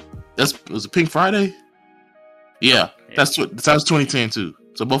 was it Pink Friday? Yeah, that was 2010 too.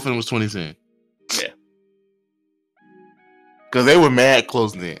 So both of them was 2010. Yeah, because they were mad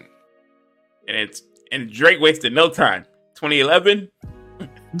close then. And Drake wasted no time. 2011.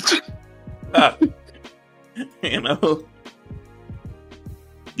 You know.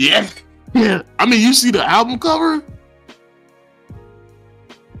 Yeah. I mean, you see the album cover.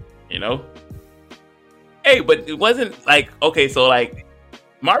 You know. Hey, but it wasn't like, okay, so like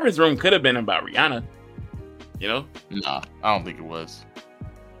Marvin's Room could have been about Rihanna. You know? Nah, I don't think it was.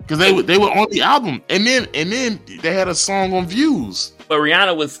 Because they were on the album, and then they had a song on Views. But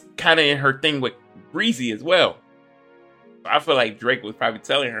Rihanna was kind of in her thing with Breezy as well. I feel like Drake was probably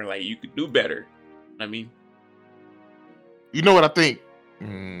telling her like, you could do better. I mean, you know what I think?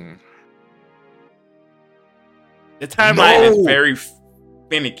 The timeline is very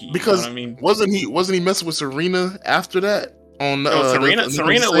finicky. Because you know what I mean, wasn't he messing with Serena after that? On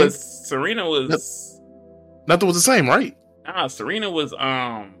Serena was nothing was the same, right? Nah, Serena was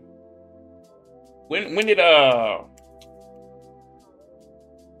when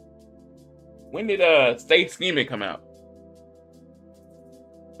did Stay Scheming come out?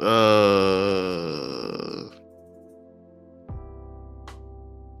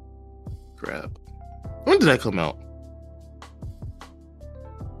 Crap. When did that come out?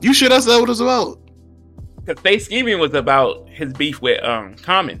 You sure that's what it's about? Because Stay Scheming was about his beef with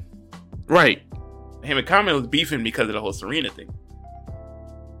Common. Right. Him and Common was beefing because of the whole Serena thing.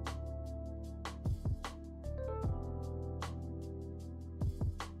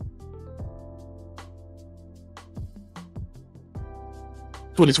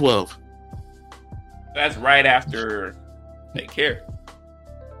 $2012. That's right after Take Care.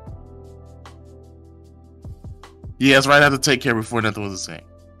 Yeah, it's right after Take Care, before Nothing Was the Same.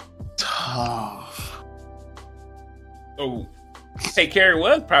 Tough. Oh, Take Care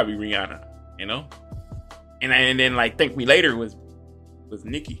was probably Rihanna, you know? And then like Thank Me Later was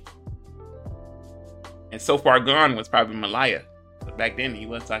Nicki. And So Far Gone was probably Malaya. But back then he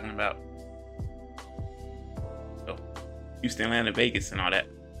was talking about Houston, Atlanta, Vegas, and all that.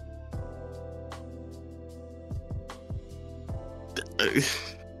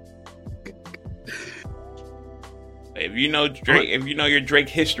 If you know Drake, if you know your Drake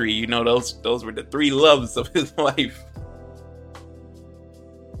history, you know those were the three loves of his life.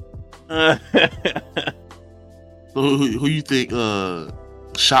 So who you think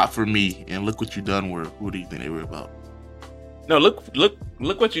Shot For Me and Look What You Done were? Who do you think they were about? No, look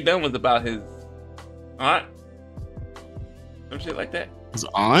What You Done was about his aunt. Some shit like that. His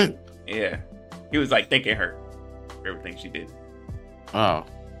aunt? Yeah. He was like thanking her for everything she did. Oh.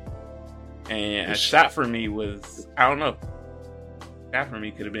 And A Shot For Me was, I don't know. Shot For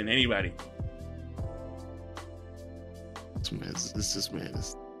Me could have been anybody. This man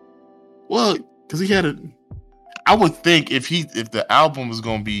is, well, because he had I would think if the album was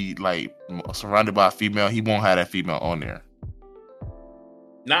gonna be like surrounded by a female, he won't have that female on there.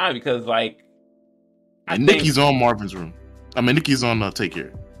 Nah, because like and Nicki's on Marvin's Room. I mean, Nicki's on Take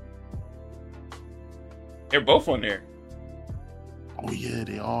Care. They're both on there. Oh yeah,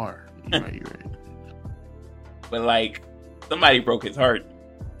 they are. You're right. But like, somebody broke his heart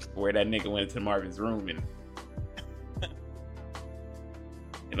where that nigga went into Marvin's Room and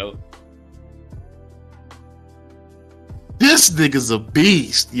you know. This nigga's a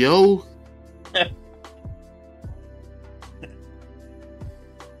beast, yo.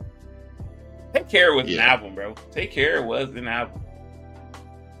 Take Care was an album, bro. Take Care was an album.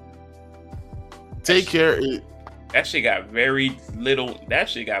 Take Care. That shit got very little. That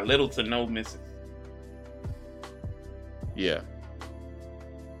shit got little to no misses. Yeah.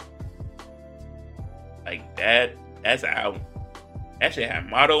 Like that. That's an album. That shit had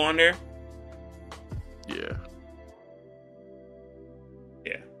Motto on there. Yeah.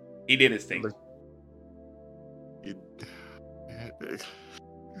 Yeah. He did his thing.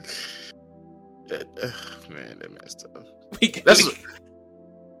 Man, that man's tough.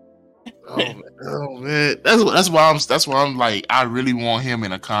 Oh man, that's why I'm like, I really want him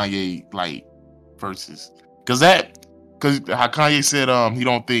in a Kanye like versus, because how Kanye said he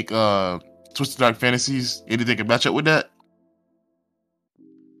don't think Twisted Dark Fantasies anything can match up with that.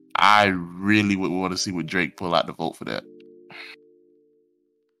 I really would want to see what Drake pull out the vote for that.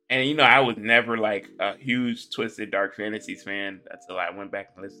 And you know, I was never like a huge Twisted Dark Fantasies fan until I went back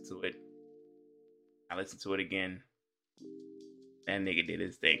and listened to it. I listened to it again. That nigga did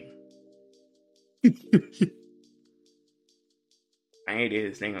his thing. Kanye did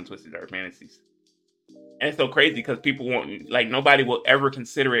his thing on Twisted Dark Fantasies. And it's so crazy because people won't, like, nobody will ever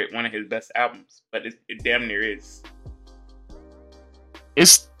consider it one of his best albums, but it damn near is.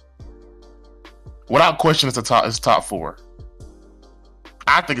 It's without question, it's top 4.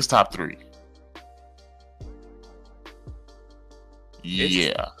 I think it's top 3.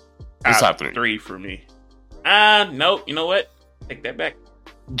 Yeah, it's top 3. 3 for me. Nope. You know what? Take that back.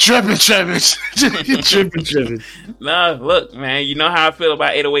 Tripping. Nah, look, man. You know how I feel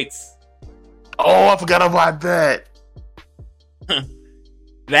about 808s. Oh, I forgot about that.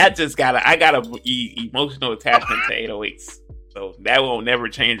 That just I got a emotional attachment to 808s, so that won't never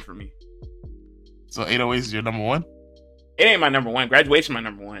change for me. So 808s is your number 1? It ain't my number 1. Graduation, my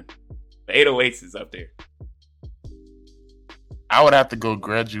number 1. But 808s is up there. I would have to go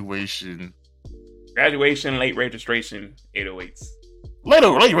Graduation, Late Registration, 808s.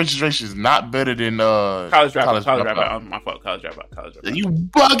 Late Registration is not better than College Dropout. My fault. College Dropout. You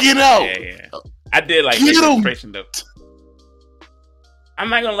bugging out. Yeah. I did like Late Registration though. I'm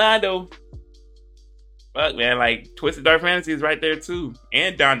not gonna lie though. Fuck man, like Twisted Dark Fantasy is right there too,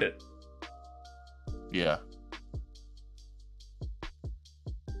 and Donda. Yeah.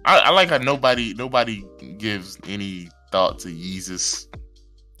 I like how nobody gives any thought to Yeezus.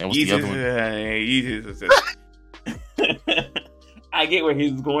 And what's the other one? Yeezus. I get where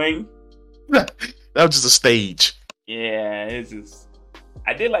he's going. That was just a stage. Yeah, it's just.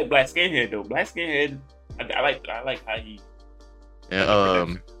 I did like Black Skinhead though. Black Skinhead, I like how he. Yeah.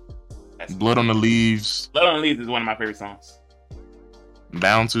 Blood on the Leaves. Blood on the Leaves is one of my favorite songs.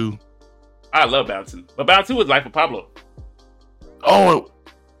 Bound to. I love Bound to, but Bound to was Life of Pablo. Oh,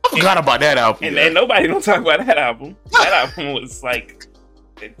 I forgot about that album. And nobody don't talk about that album. That album was like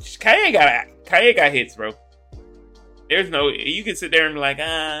Kanye got hits, bro. There's no, you can sit there and be like,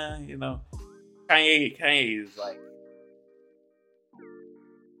 you know, Kanye is like,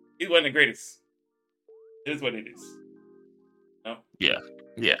 he wasn't the greatest. It is what it is. No? Yeah.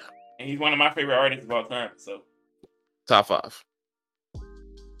 And he's one of my favorite artists of all time. So top 5.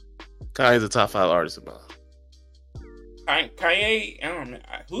 Kanye's a top 5 artist of all. Kanye, I don't know.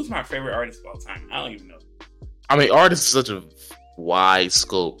 Who's my favorite artist of all time? I don't even know. I mean, artists is such a wide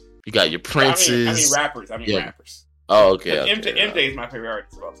scope. You got your Princes. I mean rappers. Rappers. Oh, okay. MJ is my favorite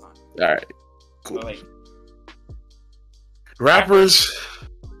artist of all time. All right. Cool. So, like, rappers.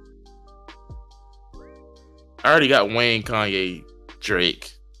 I already got Wayne, Kanye,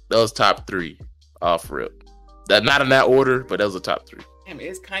 Drake. Those top 3 off rip. That not in that order, but those are top 3. Damn,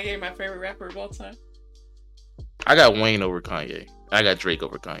 is Kanye my favorite rapper of all time? I got Wayne over Kanye. I got Drake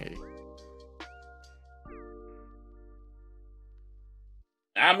over Kanye.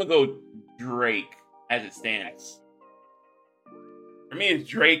 I'm gonna go Drake as it stands. For me, it's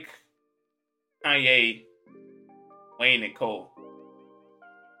Drake, Kanye, Wayne, and Cole.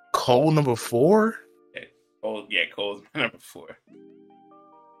 Cole number 4? Cole's my number 4.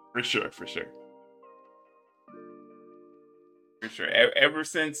 For sure. Ever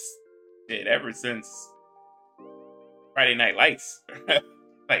since Friday Night Lights,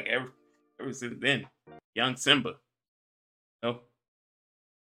 like ever since then, Young Simba. No,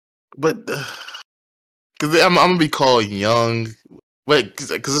 but because I'm gonna be called young. Wait,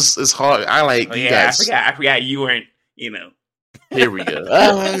 because it's hard. I like. Oh, yeah, I forgot you weren't. You know. Here we go.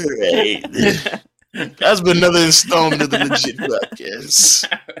 All right. That's been another installment of the LeJit podcast.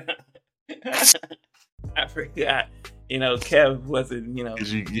 I forgot. You know, Kev wasn't. You know,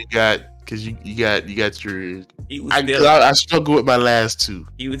 because you got your. I struggled with my last 2.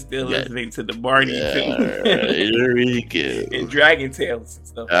 He was still listening to the Barney too. Right, here we go. And Dragon Tales and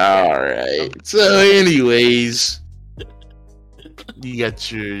stuff. All right. So, anyways, you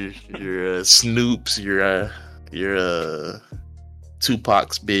got your Snoops, your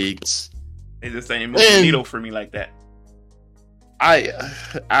Tupac's Bigs. They just ain't moving the needle for me like that.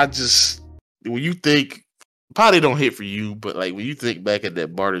 I just when you think probably don't hit for you, but like when you think back at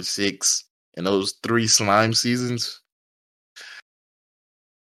that Barter 6 and those 3 slime seasons,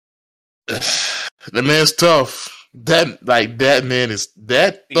 the man's tough. That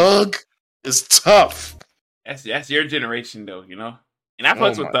thug is tough. That's your generation though, you know. And I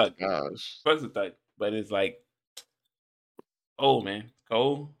fucks with Thug. Fucks with Thug, but it's like, oh man,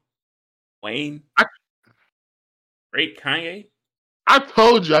 Cole, Wayne, Drake, Kanye. I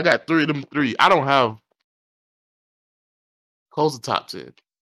told you I got 3 of them 3. I don't have. Cole's the top 10.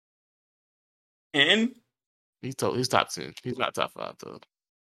 And he's top 10. He's not top 5 though.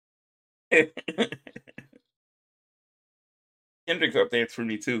 Kendrick's up there for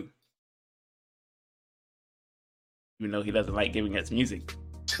me too. Even though he doesn't like giving us music.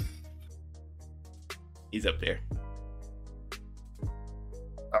 He's up there.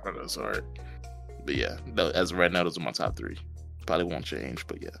 I don't know. It's hard. But yeah, as of right now, those are my top 3. Probably won't change,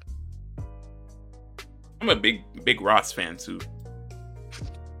 but yeah. I'm a big Ross fan too.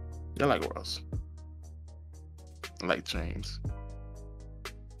 I like Ross. I like James.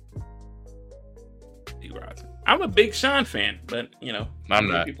 Big Ross. I'm a big Sean fan, but you know, I'm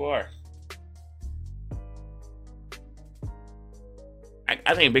not. People are.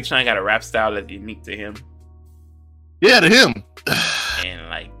 I think Big Sean got a rap style that's unique to him. Yeah, to him. And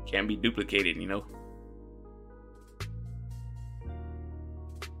like can't be duplicated, you know.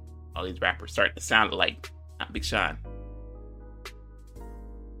 All these rappers starting to sound like not Big Sean.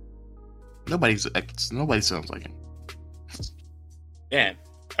 Nobody sounds like him. Yeah.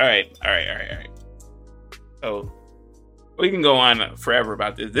 All right. So we can go on forever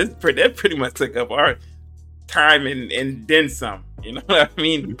about this. That pretty much took up our time and then some. You know what I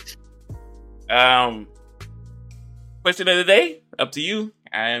mean? Question of the day, up to you.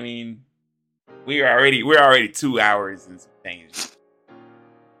 I mean, we're already 2 hours and some change.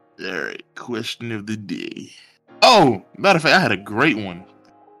 All right, question of the day. Oh, matter of fact, I had a great one,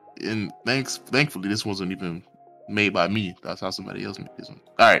 and thankfully, this wasn't even made by me. That's how somebody else made this one.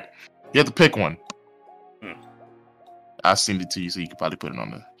 All right, you have to pick one. I'll send it to you so you can probably put it on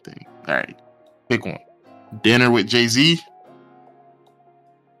the thing. All right, pick one. Dinner with Jay-Z,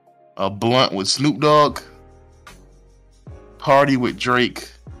 a blunt with Snoop Dogg, party with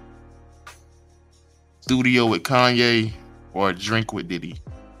Drake, studio with Kanye, or a drink with Diddy.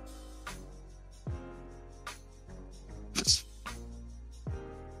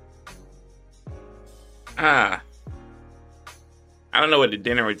 I don't know what the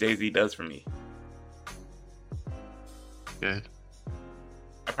dinner with Jay-Z does for me. Good.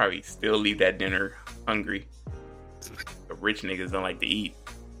 I probably still leave that dinner hungry. But rich niggas don't like to eat.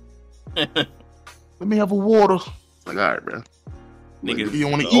 Let me have a water. Like, all right, bro. Niggas you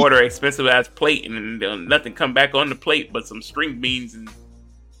want to order expensive ass plate and then nothing come back on the plate but some string beans and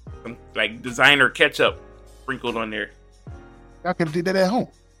some like designer ketchup sprinkled on there. I could have did that at home.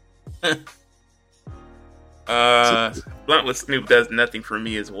 Blunt with Snoop does nothing for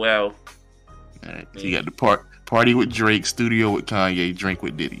me as well. All right, so you got the party with Drake, studio with Kanye, drink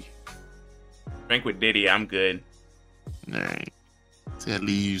with Diddy. Drink with Diddy, I'm good. All right, so that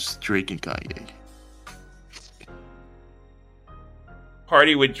leaves Drake and Kanye.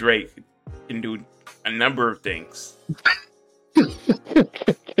 Party with Drake can do a number of things.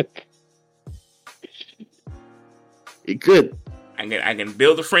 It could. I can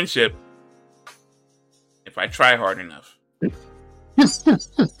build a friendship if I try hard enough.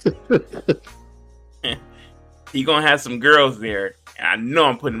 He gonna have some girls there, and I know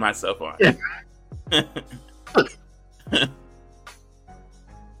I'm putting myself on.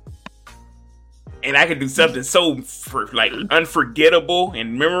 And I can do something so unforgettable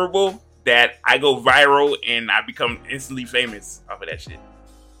and memorable that I go viral and I become instantly famous off of that shit.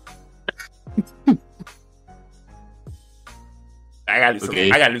 I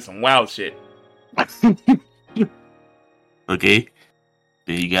gotta do some wild shit. Okay.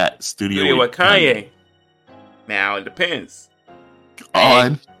 Then you got studio with Kanye. Now it depends.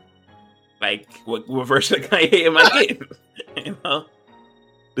 On. Like what version of Kanye am I getting? You know?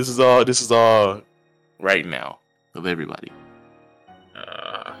 This is all right now of everybody.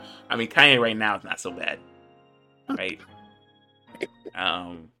 I mean, Kanye right now is not so bad, right?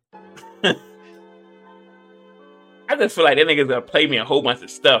 I just feel like that nigga's gonna play me a whole bunch of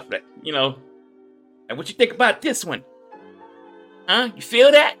stuff that, you know, like what you think about this one? Huh? You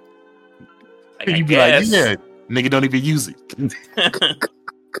feel that? Like, you be like, yeah, nigga don't even use it.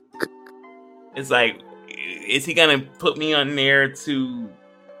 It's like, is he gonna put me on there to,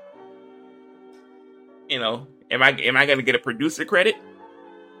 you know, am I gonna get a producer credit?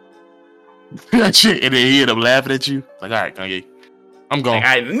 That shit, and then he end up laughing at you. Like, all right, Kanye, I'm going.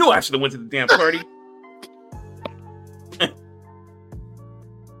 Like, I knew I should have went to the damn party.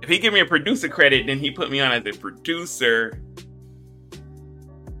 If he give me a producer credit, then he put me on as a producer.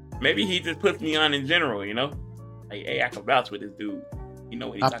 Maybe he just puts me on in general, you know? Like, hey, I can vouch with this dude. You know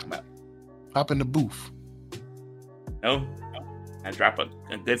what he's talking about. Hop in the booth. No? I drop a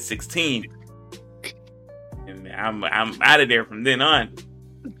good 16. And I'm out of there from then on.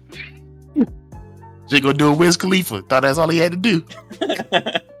 She gonna do a Wiz Khalifa. Thought that's all he had to do.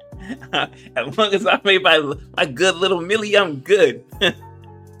 As long as I made my good little milli, I'm good.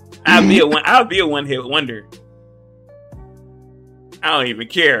 I'll be a one hit wonder. I don't even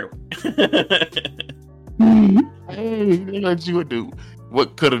care. Hey, what you would do?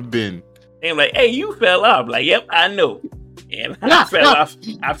 What could have been? And like, hey, you fell off. Like, yep, I know. And I fell off.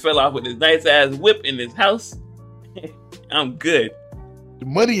 I fell off with this nice ass whip in this house. I'm good. The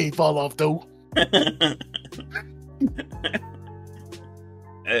money ain't fall off though.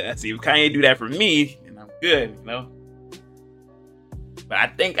 See, if Kanye do that for me, then I'm good, you know. But I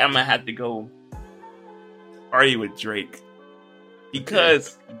think I'm gonna have to go party with Drake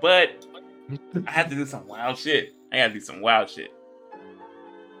because, but I have to do some wild shit. I gotta do some wild shit.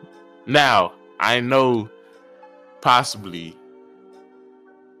 Now I know, possibly,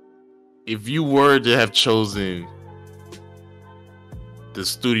 if you were to have chosen the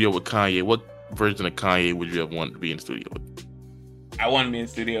studio with Kanye, what version of Kanye would you have wanted to be in the studio with? I want to be in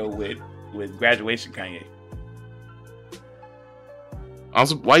the studio with Graduation Kanye.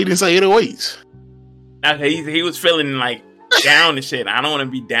 Also, why you didn't say 808s? Okay, he was feeling like down and shit. I don't want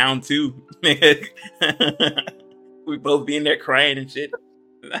to be down too. We both be in there crying and shit.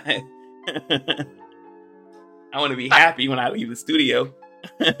 I want to be happy when I leave the studio.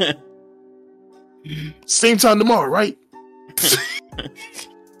 Same time tomorrow, right?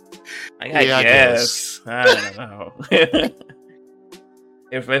 I guess. I don't know.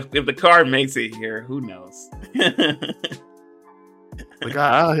 If the car makes it here, who knows? Like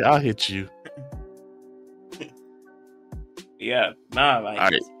I'll hit you. Yeah, nah, like all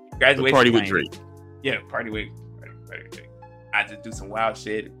right. Graduation Party with Drake. Yeah, party with Drake. I just do some wild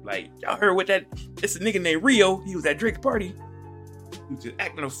shit. Like, y'all heard what that? It's a nigga named Rio. He was at Drake's party. He was just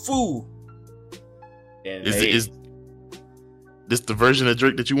acting a fool. And is this the version of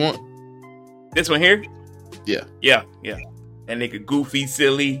Drake that you want? This one here? Yeah. That nigga goofy,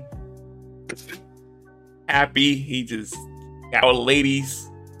 silly, happy. He just got all the ladies,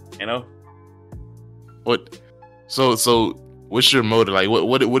 you know. What? So what's your motive? Like,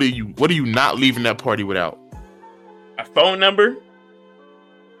 what are you not leaving that party without? A phone number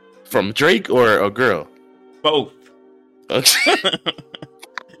from Drake or a girl? Both. Okay.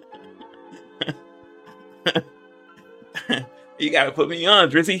 You gotta put me on,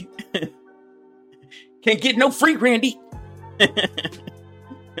 Drizzy. Can't get no free, Randy.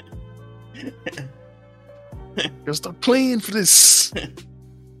 Gotta stop playing for this.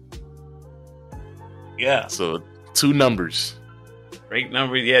 Yeah. So 2 numbers. Drake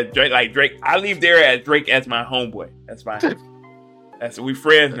numbers, yeah. Drake. I leave there as Drake as my homeboy. That's fine. We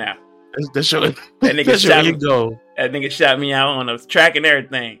friends now. That nigga shot me. Go. That nigga shot me out on the track and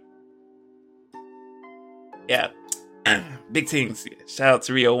everything. Yeah. Big things. Shout out to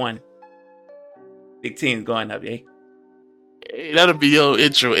 301. Big teams going up, eh? Hey, that'll be your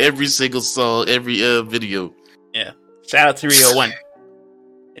intro every single song, every video. Yeah. Shout out to 301.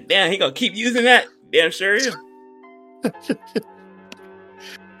 And damn, he gonna keep using that? Damn sure is. I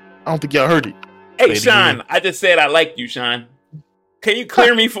don't think y'all heard it. Hey, Sean, I just said I like you, Sean. Can you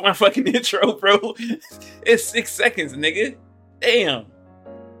clear me for my fucking intro, bro? It's 6 seconds, nigga. Damn.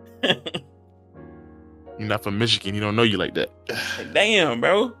 You're not from Michigan. You don't know you like that. Damn,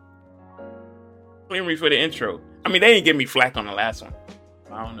 bro. Clear me for the intro. I mean, they didn't give me flack on the last one.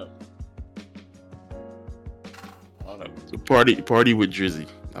 I don't know. So party with Drizzy.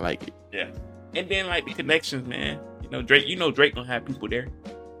 I like it. Yeah. And then like the connections, man. Drake gonna have people there.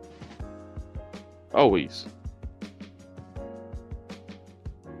 Always.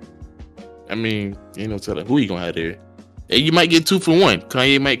 I mean, ain't no telling who he gonna have there. Hey, you might get 2 for 1.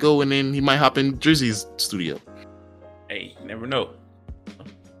 Kanye might go and then he might hop in Drizzy's studio. Hey, you never know.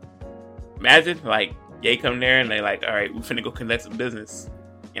 Imagine like Ye come there and they like, all right, we finna go conduct some business.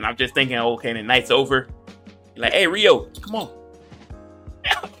 And I'm just thinking, okay, the night's over. You're like, hey Rio, come on.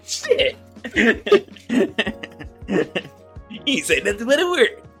 Oh, shit. He said nothing but a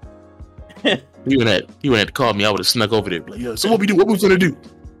word. He would have to call me. I would have snuck over there. Like, yo, so what we do? What we gonna do?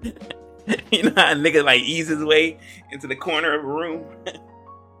 You know how a nigga like ease his way into the corner of a room.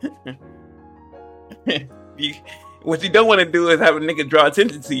 What you don't want to do is have a nigga draw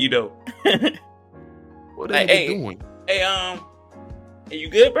attention to you though. What are they doing? Hey, are you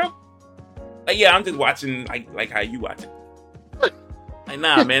good, bro? Like, yeah, I'm just watching like how you watching. Like,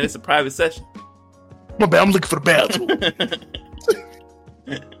 nah, man, it's a private session. My bad, I'm looking for the bathroom.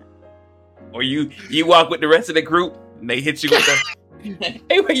 Or you walk with the rest of the group and they hit you with the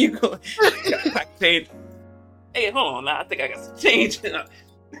hey, where you going? Hey, hold on now. I think I got some change.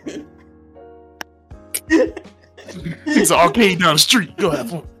 It's an arcade down the street. Go have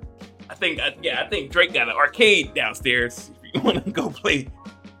fun. I think Drake got an arcade downstairs. If you want to go play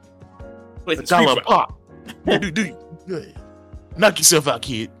some $1 pop. Do you? Good. Knock yourself out,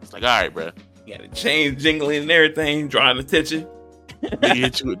 kid. It's like, all right, bro. You got a chain jingling and everything, drawing attention. They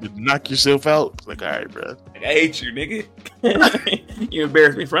hit you to knock yourself out. It's like, all right, bro. Like, I hate you, nigga. You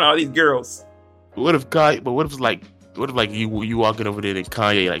embarrassed me in front of all these girls. But what if it's like What if like you walking over there and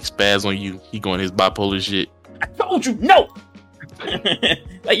Kanye like spaz on you? He going his bipolar shit. I told you no.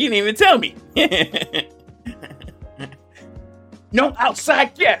 Like you didn't even tell me. No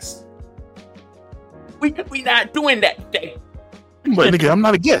outside guests. We not doing that today. But nigga, I'm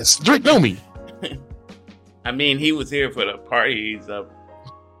not a guest. Drake know me. I mean, he was here for the parties.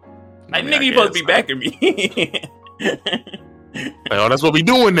 Like, nigga, you supposed to be backing me. Like, oh, that's what we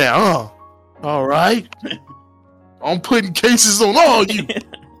doing now, huh? All right. I'm putting cases on all you.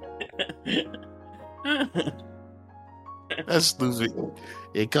 That's stupid.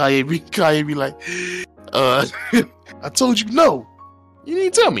 Yeah, Kanye be like, I told you no. You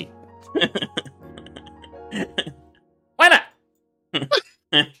didn't tell me. Why not?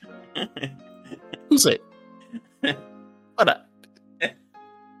 Who said? Why not?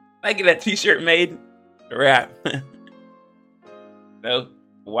 I get that t-shirt made. Rap. No,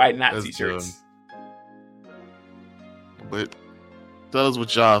 why not That's t-shirts? dumb. But tell us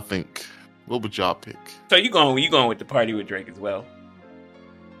what y'all think. What would y'all pick? So you going with the party with Drake as well?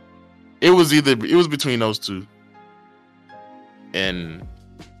 It was between those two. And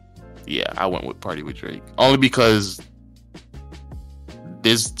yeah, I went with Party with Drake. Only because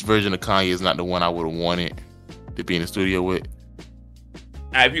this version of Kanye is not the one I would have wanted to be in the studio with.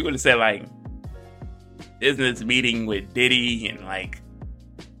 Now, if you would have said like business meeting with Diddy and like,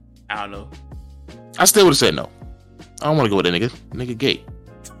 I don't know. I still would have said no. I don't want to go with that nigga. Nigga gay.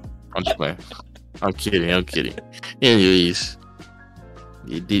 I'm just playing. I'm kidding. Anyways.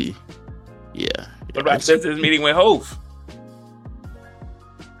 Yeah, Diddy. Yeah. What about business meeting with Hov?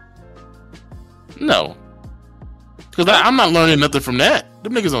 No. Because I'm not learning nothing from that.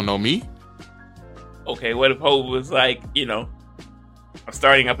 Them niggas don't know me. Okay, what if Hov was like, you know, I'm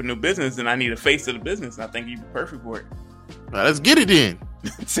starting up a new business and I need a face of the business and I think you'd be perfect for it. Now, let's get it then.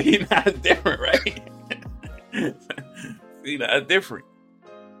 See, now it's different, right? See, now it's different.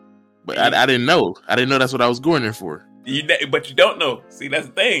 But I didn't know. I didn't know that's what I was going there for. But you don't know. See, that's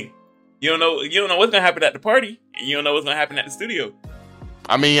the thing. You don't know what's gonna happen at the party, and you don't know what's gonna happen at the studio.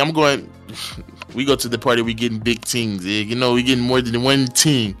 I mean, I'm going. We go to the party. We getting big teams. Yeah? You know, we getting more than one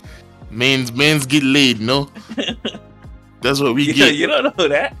team. Men's get laid. You know, that's what we get. You don't know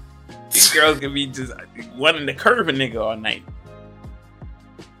that. These girls can be just wanting to curve a nigga all night.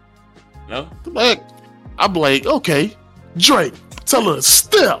 No, like I'm like, okay, Drake, tell her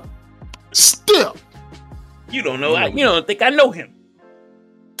step. You don't know. You don't think I know him.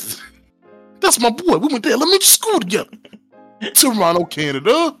 That's my boy. We went to elementary school together. Toronto,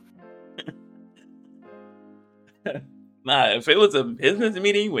 Canada. Nah, if it was a business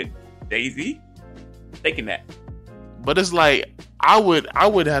meeting with Jay-Z, thinking that. But it's like I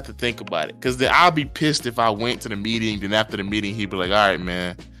would have to think about it, because then I'll be pissed if I went to the meeting. Then after the meeting, he'd be like, "All right,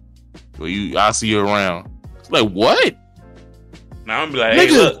 man, well, I'll see you around." It's like, what? Now I'm be like, "Hey,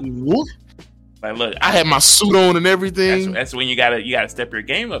 look, what? Like, look, I had my suit on and everything." That's when you gotta step your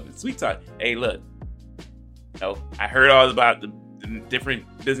game up. Sweet talk. Hey, look, I heard all about the different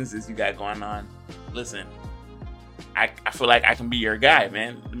businesses you got going on. Listen, I feel like I can be your guy,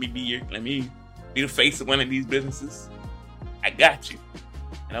 man. Let me be the face of one of these businesses. I got you.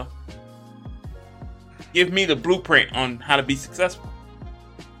 You know, give me the blueprint on how to be successful.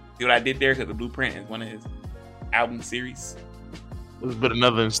 See what I did there? Because the blueprint is one of his album series. This has been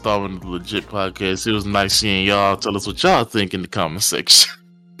another installment of the LeJit podcast. It was nice seeing y'all. Tell us what y'all think in the comment section.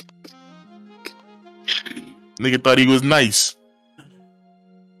 Nigga thought he was nice.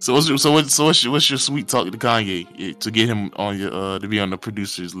 So what's your sweet talk to Kanye to get him on your to be on the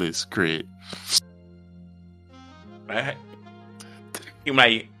producers list, Craig? Right. He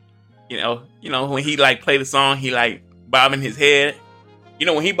might, you know when he like play the song, he like bobbing his head. You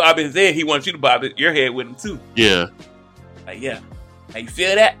know when he bobbing his head, he wants you to bob your head with him too. Yeah. Like, yeah. Like, you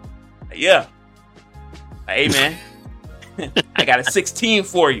feel that? Like, yeah. Like, hey man, I got a 16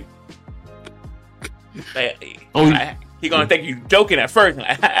 for you. Like, he gonna think you joking at first.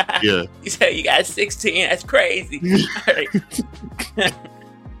 Like, yeah. He said you got a 16. That's crazy.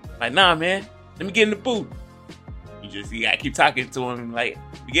 Like, nah, man. Let me get in the booth. You gotta keep talking to him. Like,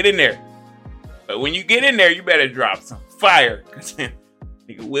 you get in there. But when you get in there, you better drop some fire, cause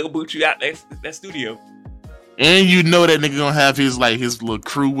nigga will boot you out that studio. And you know that nigga gonna have his little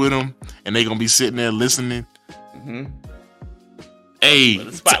crew with him, and they gonna be sitting there listening. Mm-hmm. Hey, but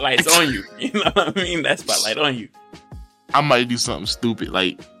the spotlight's on you. You know what I mean? That spotlight on you. I might do something stupid.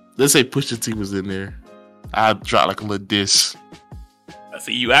 Like, let's say Pusha T was in there. I'd drop like a little diss. I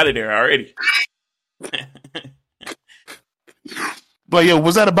see you out of there already. But yo,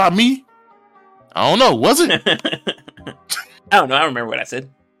 was that about me? I don't know. Was it? I don't know. I remember what I said.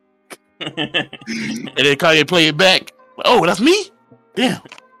 And then Kanye play it back. Oh, that's me? Damn.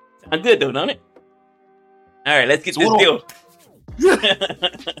 Sound good though, don't it? All right, let's get So this deal.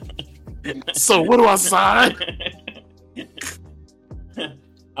 So what do I sign?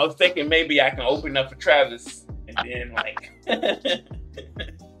 I was thinking maybe I can open up for Travis and then like and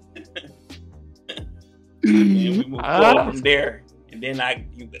we move forward from there. And then I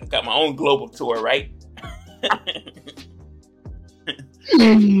got my own global tour, right?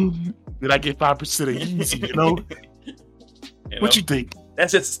 Did I get 5% of easy, you know? What you think?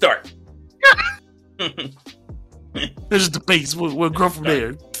 That's just a start. That's just the base. We'll grow from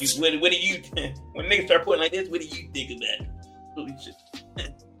there. What do you when niggas start putting like this, what do you think of that? Holy shit.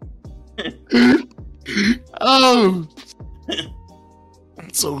 Oh.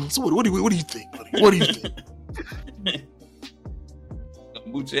 So what do you think, buddy? What do you think?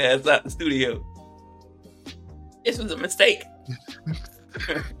 Boot your ass out the studio. This was a mistake.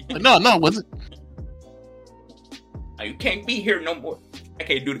 No, was it? You can't be here no more. I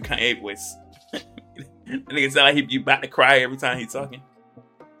can't do the Kanye voice. That nigga sound like he be about to cry every time he's talking.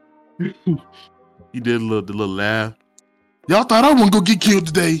 He did the little laugh. Y'all thought I wasn't gonna get killed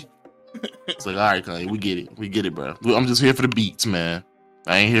today. It's like, all right, Kanye, we get it, bro. I'm just here for the beats, man.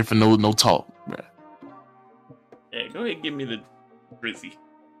 I ain't here for no talk, bro. Yeah, go ahead and give me the Drizzy.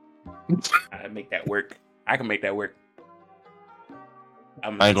 I can make that work. I can make that work. I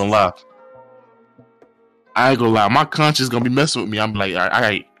ain't gonna lie. My conscience gonna be messing with me. I'm like, all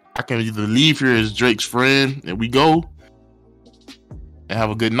right, I can either leave here as Drake's friend and we go and have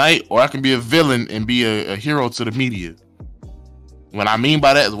a good night, or I can be a villain and be a hero to the media. What I mean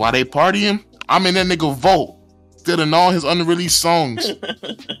by that is while they partying, I'm in that nigga vault, stealing all his unreleased songs.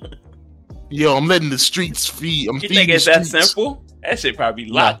 Yo, I'm letting the streets feed. You think it's that simple? That shit probably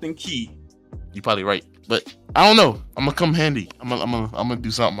locked and key. You probably right, but I don't know. I'm gonna come handy. I'm gonna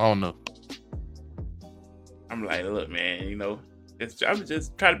do something. I don't know. I'm like, look, man. You know, I'm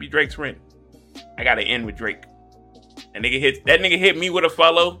just trying to be Drake's friend. I gotta end with Drake. That nigga hit me with a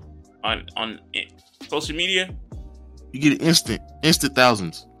follow on social media. You get instant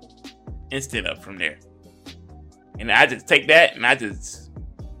thousands. Instant up from there. And I just take that and I just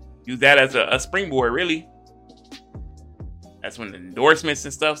use that as a springboard, really. That's when the endorsements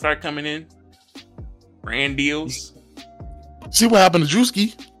and stuff start coming in. Brand deals. See what happened to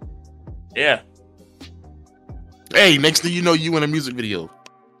Drewski? Yeah. Hey, next thing you know, you in a music video.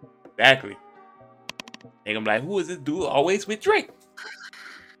 Exactly. They gonna be like, who is this dude always with Drake?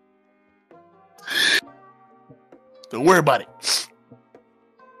 Don't worry about it.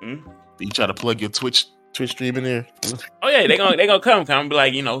 Mm-hmm. You try to plug your Twitch stream in there. Oh yeah, they gonna come and be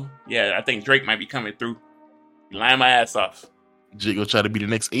like, you know, yeah, I think Drake might be coming through. Lying my ass off. Jake gonna try to be the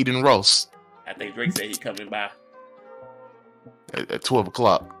next Aiden Ross. I think Drake said he's coming by at 12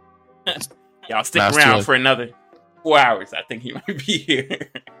 o'clock. Y'all stick around for another 4 hours. I think he might be here.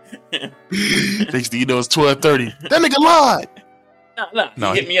 Next thing you know, it's 12:30. That nigga lied.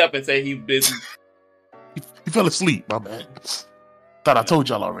 No, he hit me up and said he was busy. He fell asleep. My bad. Thought I told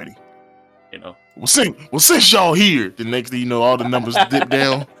y'all already. You know. Well, since y'all here, the next thing you know, all the numbers dip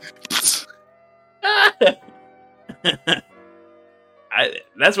down.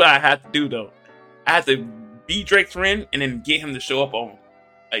 That's what I have to do, though. I have to be Drake's friend and then get him to show up on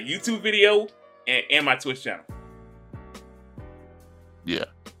a YouTube video and my Twitch channel. Yeah.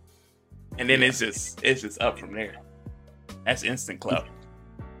 And then it's just up from there. That's instant clout.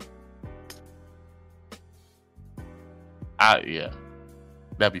 Yeah.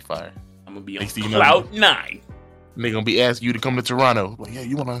 That'd be fire. I'm gonna be on cloud 9. They gonna be asking you to come to Toronto. Like, yeah,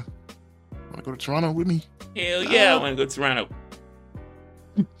 you wanna go to Toronto with me? Hell yeah, I wanna go to Toronto.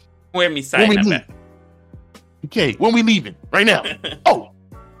 Where me sign that? Okay, when we leaving? Right now. Oh,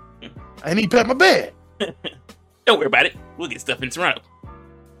 I need to pack my bag. Don't worry about it. We'll get stuff in Toronto.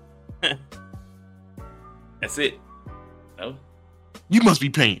 That's it. Oh. You must be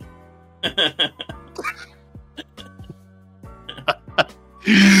paying.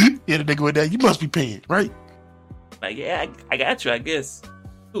 Yeah, the nigga with that. You must be paying, right? Like, yeah, I got you, I guess.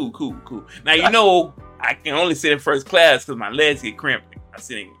 Cool. Now, you know, I can only sit in first class because my legs get cramped. I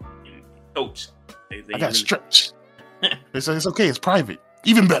sit in coach. I got stretch. It's okay. It's private.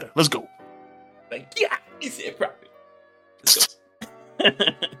 Even better. Let's go. Like, yeah, he said private. Let's go.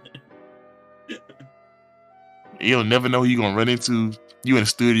 You'll never know who you're going to run into. You in the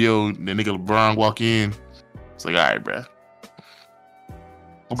studio, the nigga LeBron walk in. It's like, all right, bro.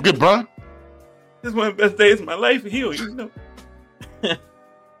 What's good, bro? This is one of the best days of my life for you, you know.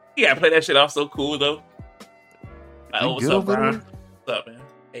 You gotta play that shit off so cool, though. Like, oh, what's up, bro? What's up, man?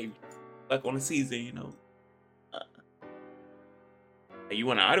 Hey, luck on the season, you know. Hey, you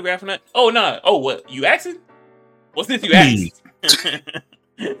want an autograph or not? Oh no. Oh, what? You asking? Well, since you Me. asked,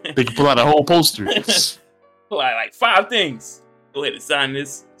 They can pull out a whole poster. pull out like 5 things. Go ahead and sign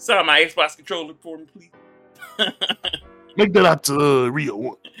this. Sign my Xbox controller for me, please. Make that out to Rio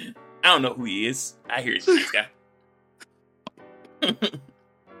 1. I don't know who he is. I hear this guy.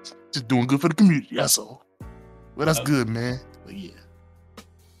 Just doing good for the community. That's all. Well, that's good, man. But yeah.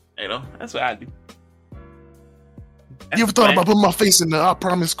 You know, that's what I do. You ever thought about putting my face in the I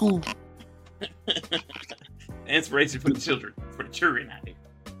Promise school? Inspiration for the children. For the children out there.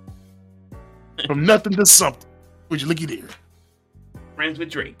 From nothing to something. Would you looky there? Friends with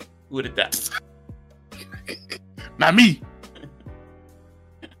Drake. Who would have thought? Not me.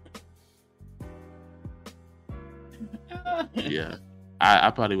 Yeah.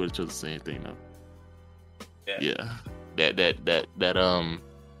 I probably would have chosen the same thing though. Yeah. That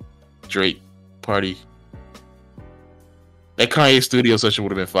Drake party. That Kanye studio session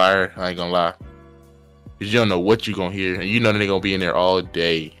would have been fire. I ain't gonna lie. Cause you don't know what you're gonna hear, and you know they're gonna be in there all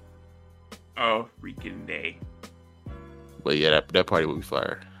day. Oh, freaking day. But yeah, that party would be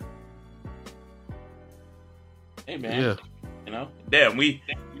fire. Hey man. Yeah. You know, damn, we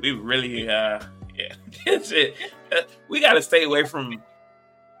really yeah. Shit. We gotta stay away from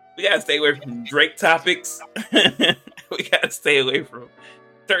Drake topics. We gotta stay away from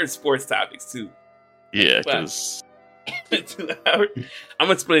certain sports topics too. Yeah, because 2 hours. I'm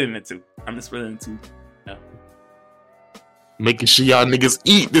gonna split it into 2. No. Making sure y'all niggas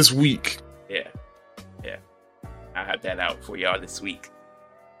eat this week. Yeah. I have that out for y'all this week.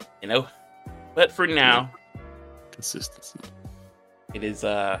 You know? But for now, consistency. It is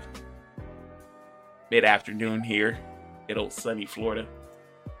mid-afternoon here in old sunny Florida.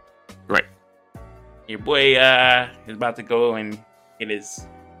 Right. Your boy is about to go and get his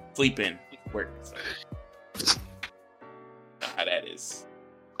sleep in work. So. How that is.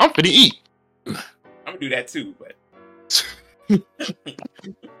 I'm finna eat. I'm gonna do that too, but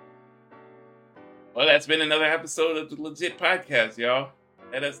well, that's been another episode of the LeJit podcast, y'all.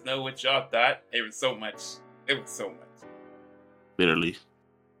 Let us know what y'all thought. It was so much. Literally.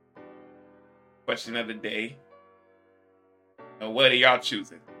 Question of the day. What are y'all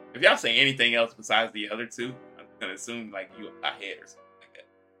choosing? If y'all say anything else besides the other 2, I'm gonna assume like you a pothead or something like that.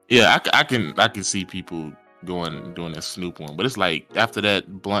 Yeah, I can see people doing that Snoop one, but it's like after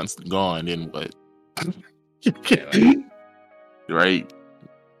that blunt's gone, then what? Right?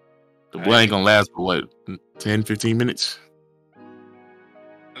 The blunt ain't gonna last for what, 10, 15 minutes?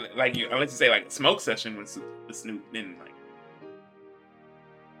 Like unless you say like a smoke session with the Snoop, then like.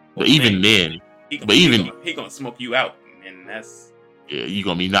 But even then, he gonna smoke you out, and that's. Yeah, you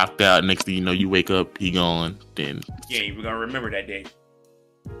gonna be knocked out. Next thing you know, you wake up, he gone. Then you ain't even gonna remember that day.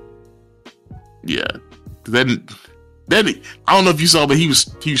 Yeah, then I don't know if you saw, but he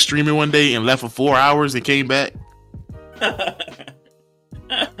was streaming one day and left for 4 hours and came back. That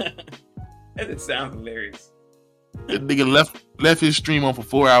just sounds hilarious. That nigga left his stream on for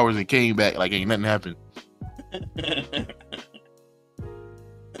 4 hours and came back like ain't nothing happened. That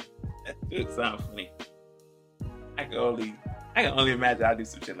should sound funny. I can only imagine I do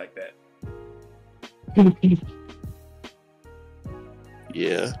some shit like that.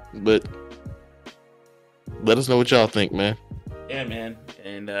 Yeah, but let us know what y'all think, man. Yeah, man,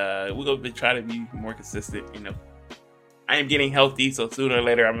 and we're gonna try to be more consistent. You know, I am getting healthy, so sooner or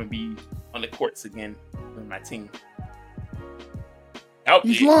later I'm gonna be on the courts again with my team.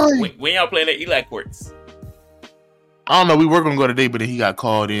 When y'all playing at Eli courts? I don't know. We were gonna go today, but then he got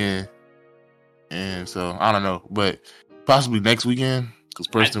called in, and so I don't know. But possibly next weekend, because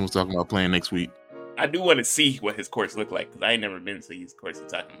Preston was talking about playing next week. I do want to see what his courts look like because I ain't never been to these courts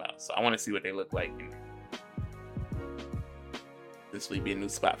he's talking about, so I want to see what they look like. And this will be a new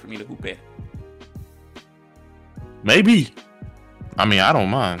spot for me to hoop in. Maybe. I mean, I don't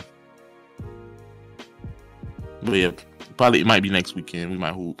mind. But yeah, probably it might be next weekend. We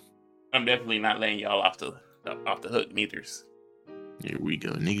might hoop. I'm definitely not letting y'all off the hook, neither. Here we go.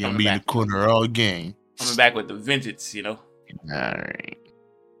 Nigga gonna be in the corner all game. Coming back with the vengeance, you know? Alright.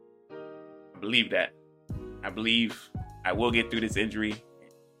 I believe that. I believe I will get through this injury.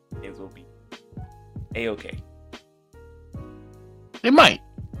 And things will be A-okay. It might.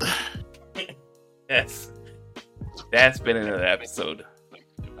 That's been another episode.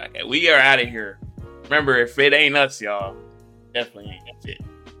 Okay, we are out of here. Remember, if it ain't us, y'all, definitely ain't it.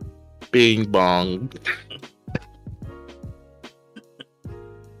 Bing bong.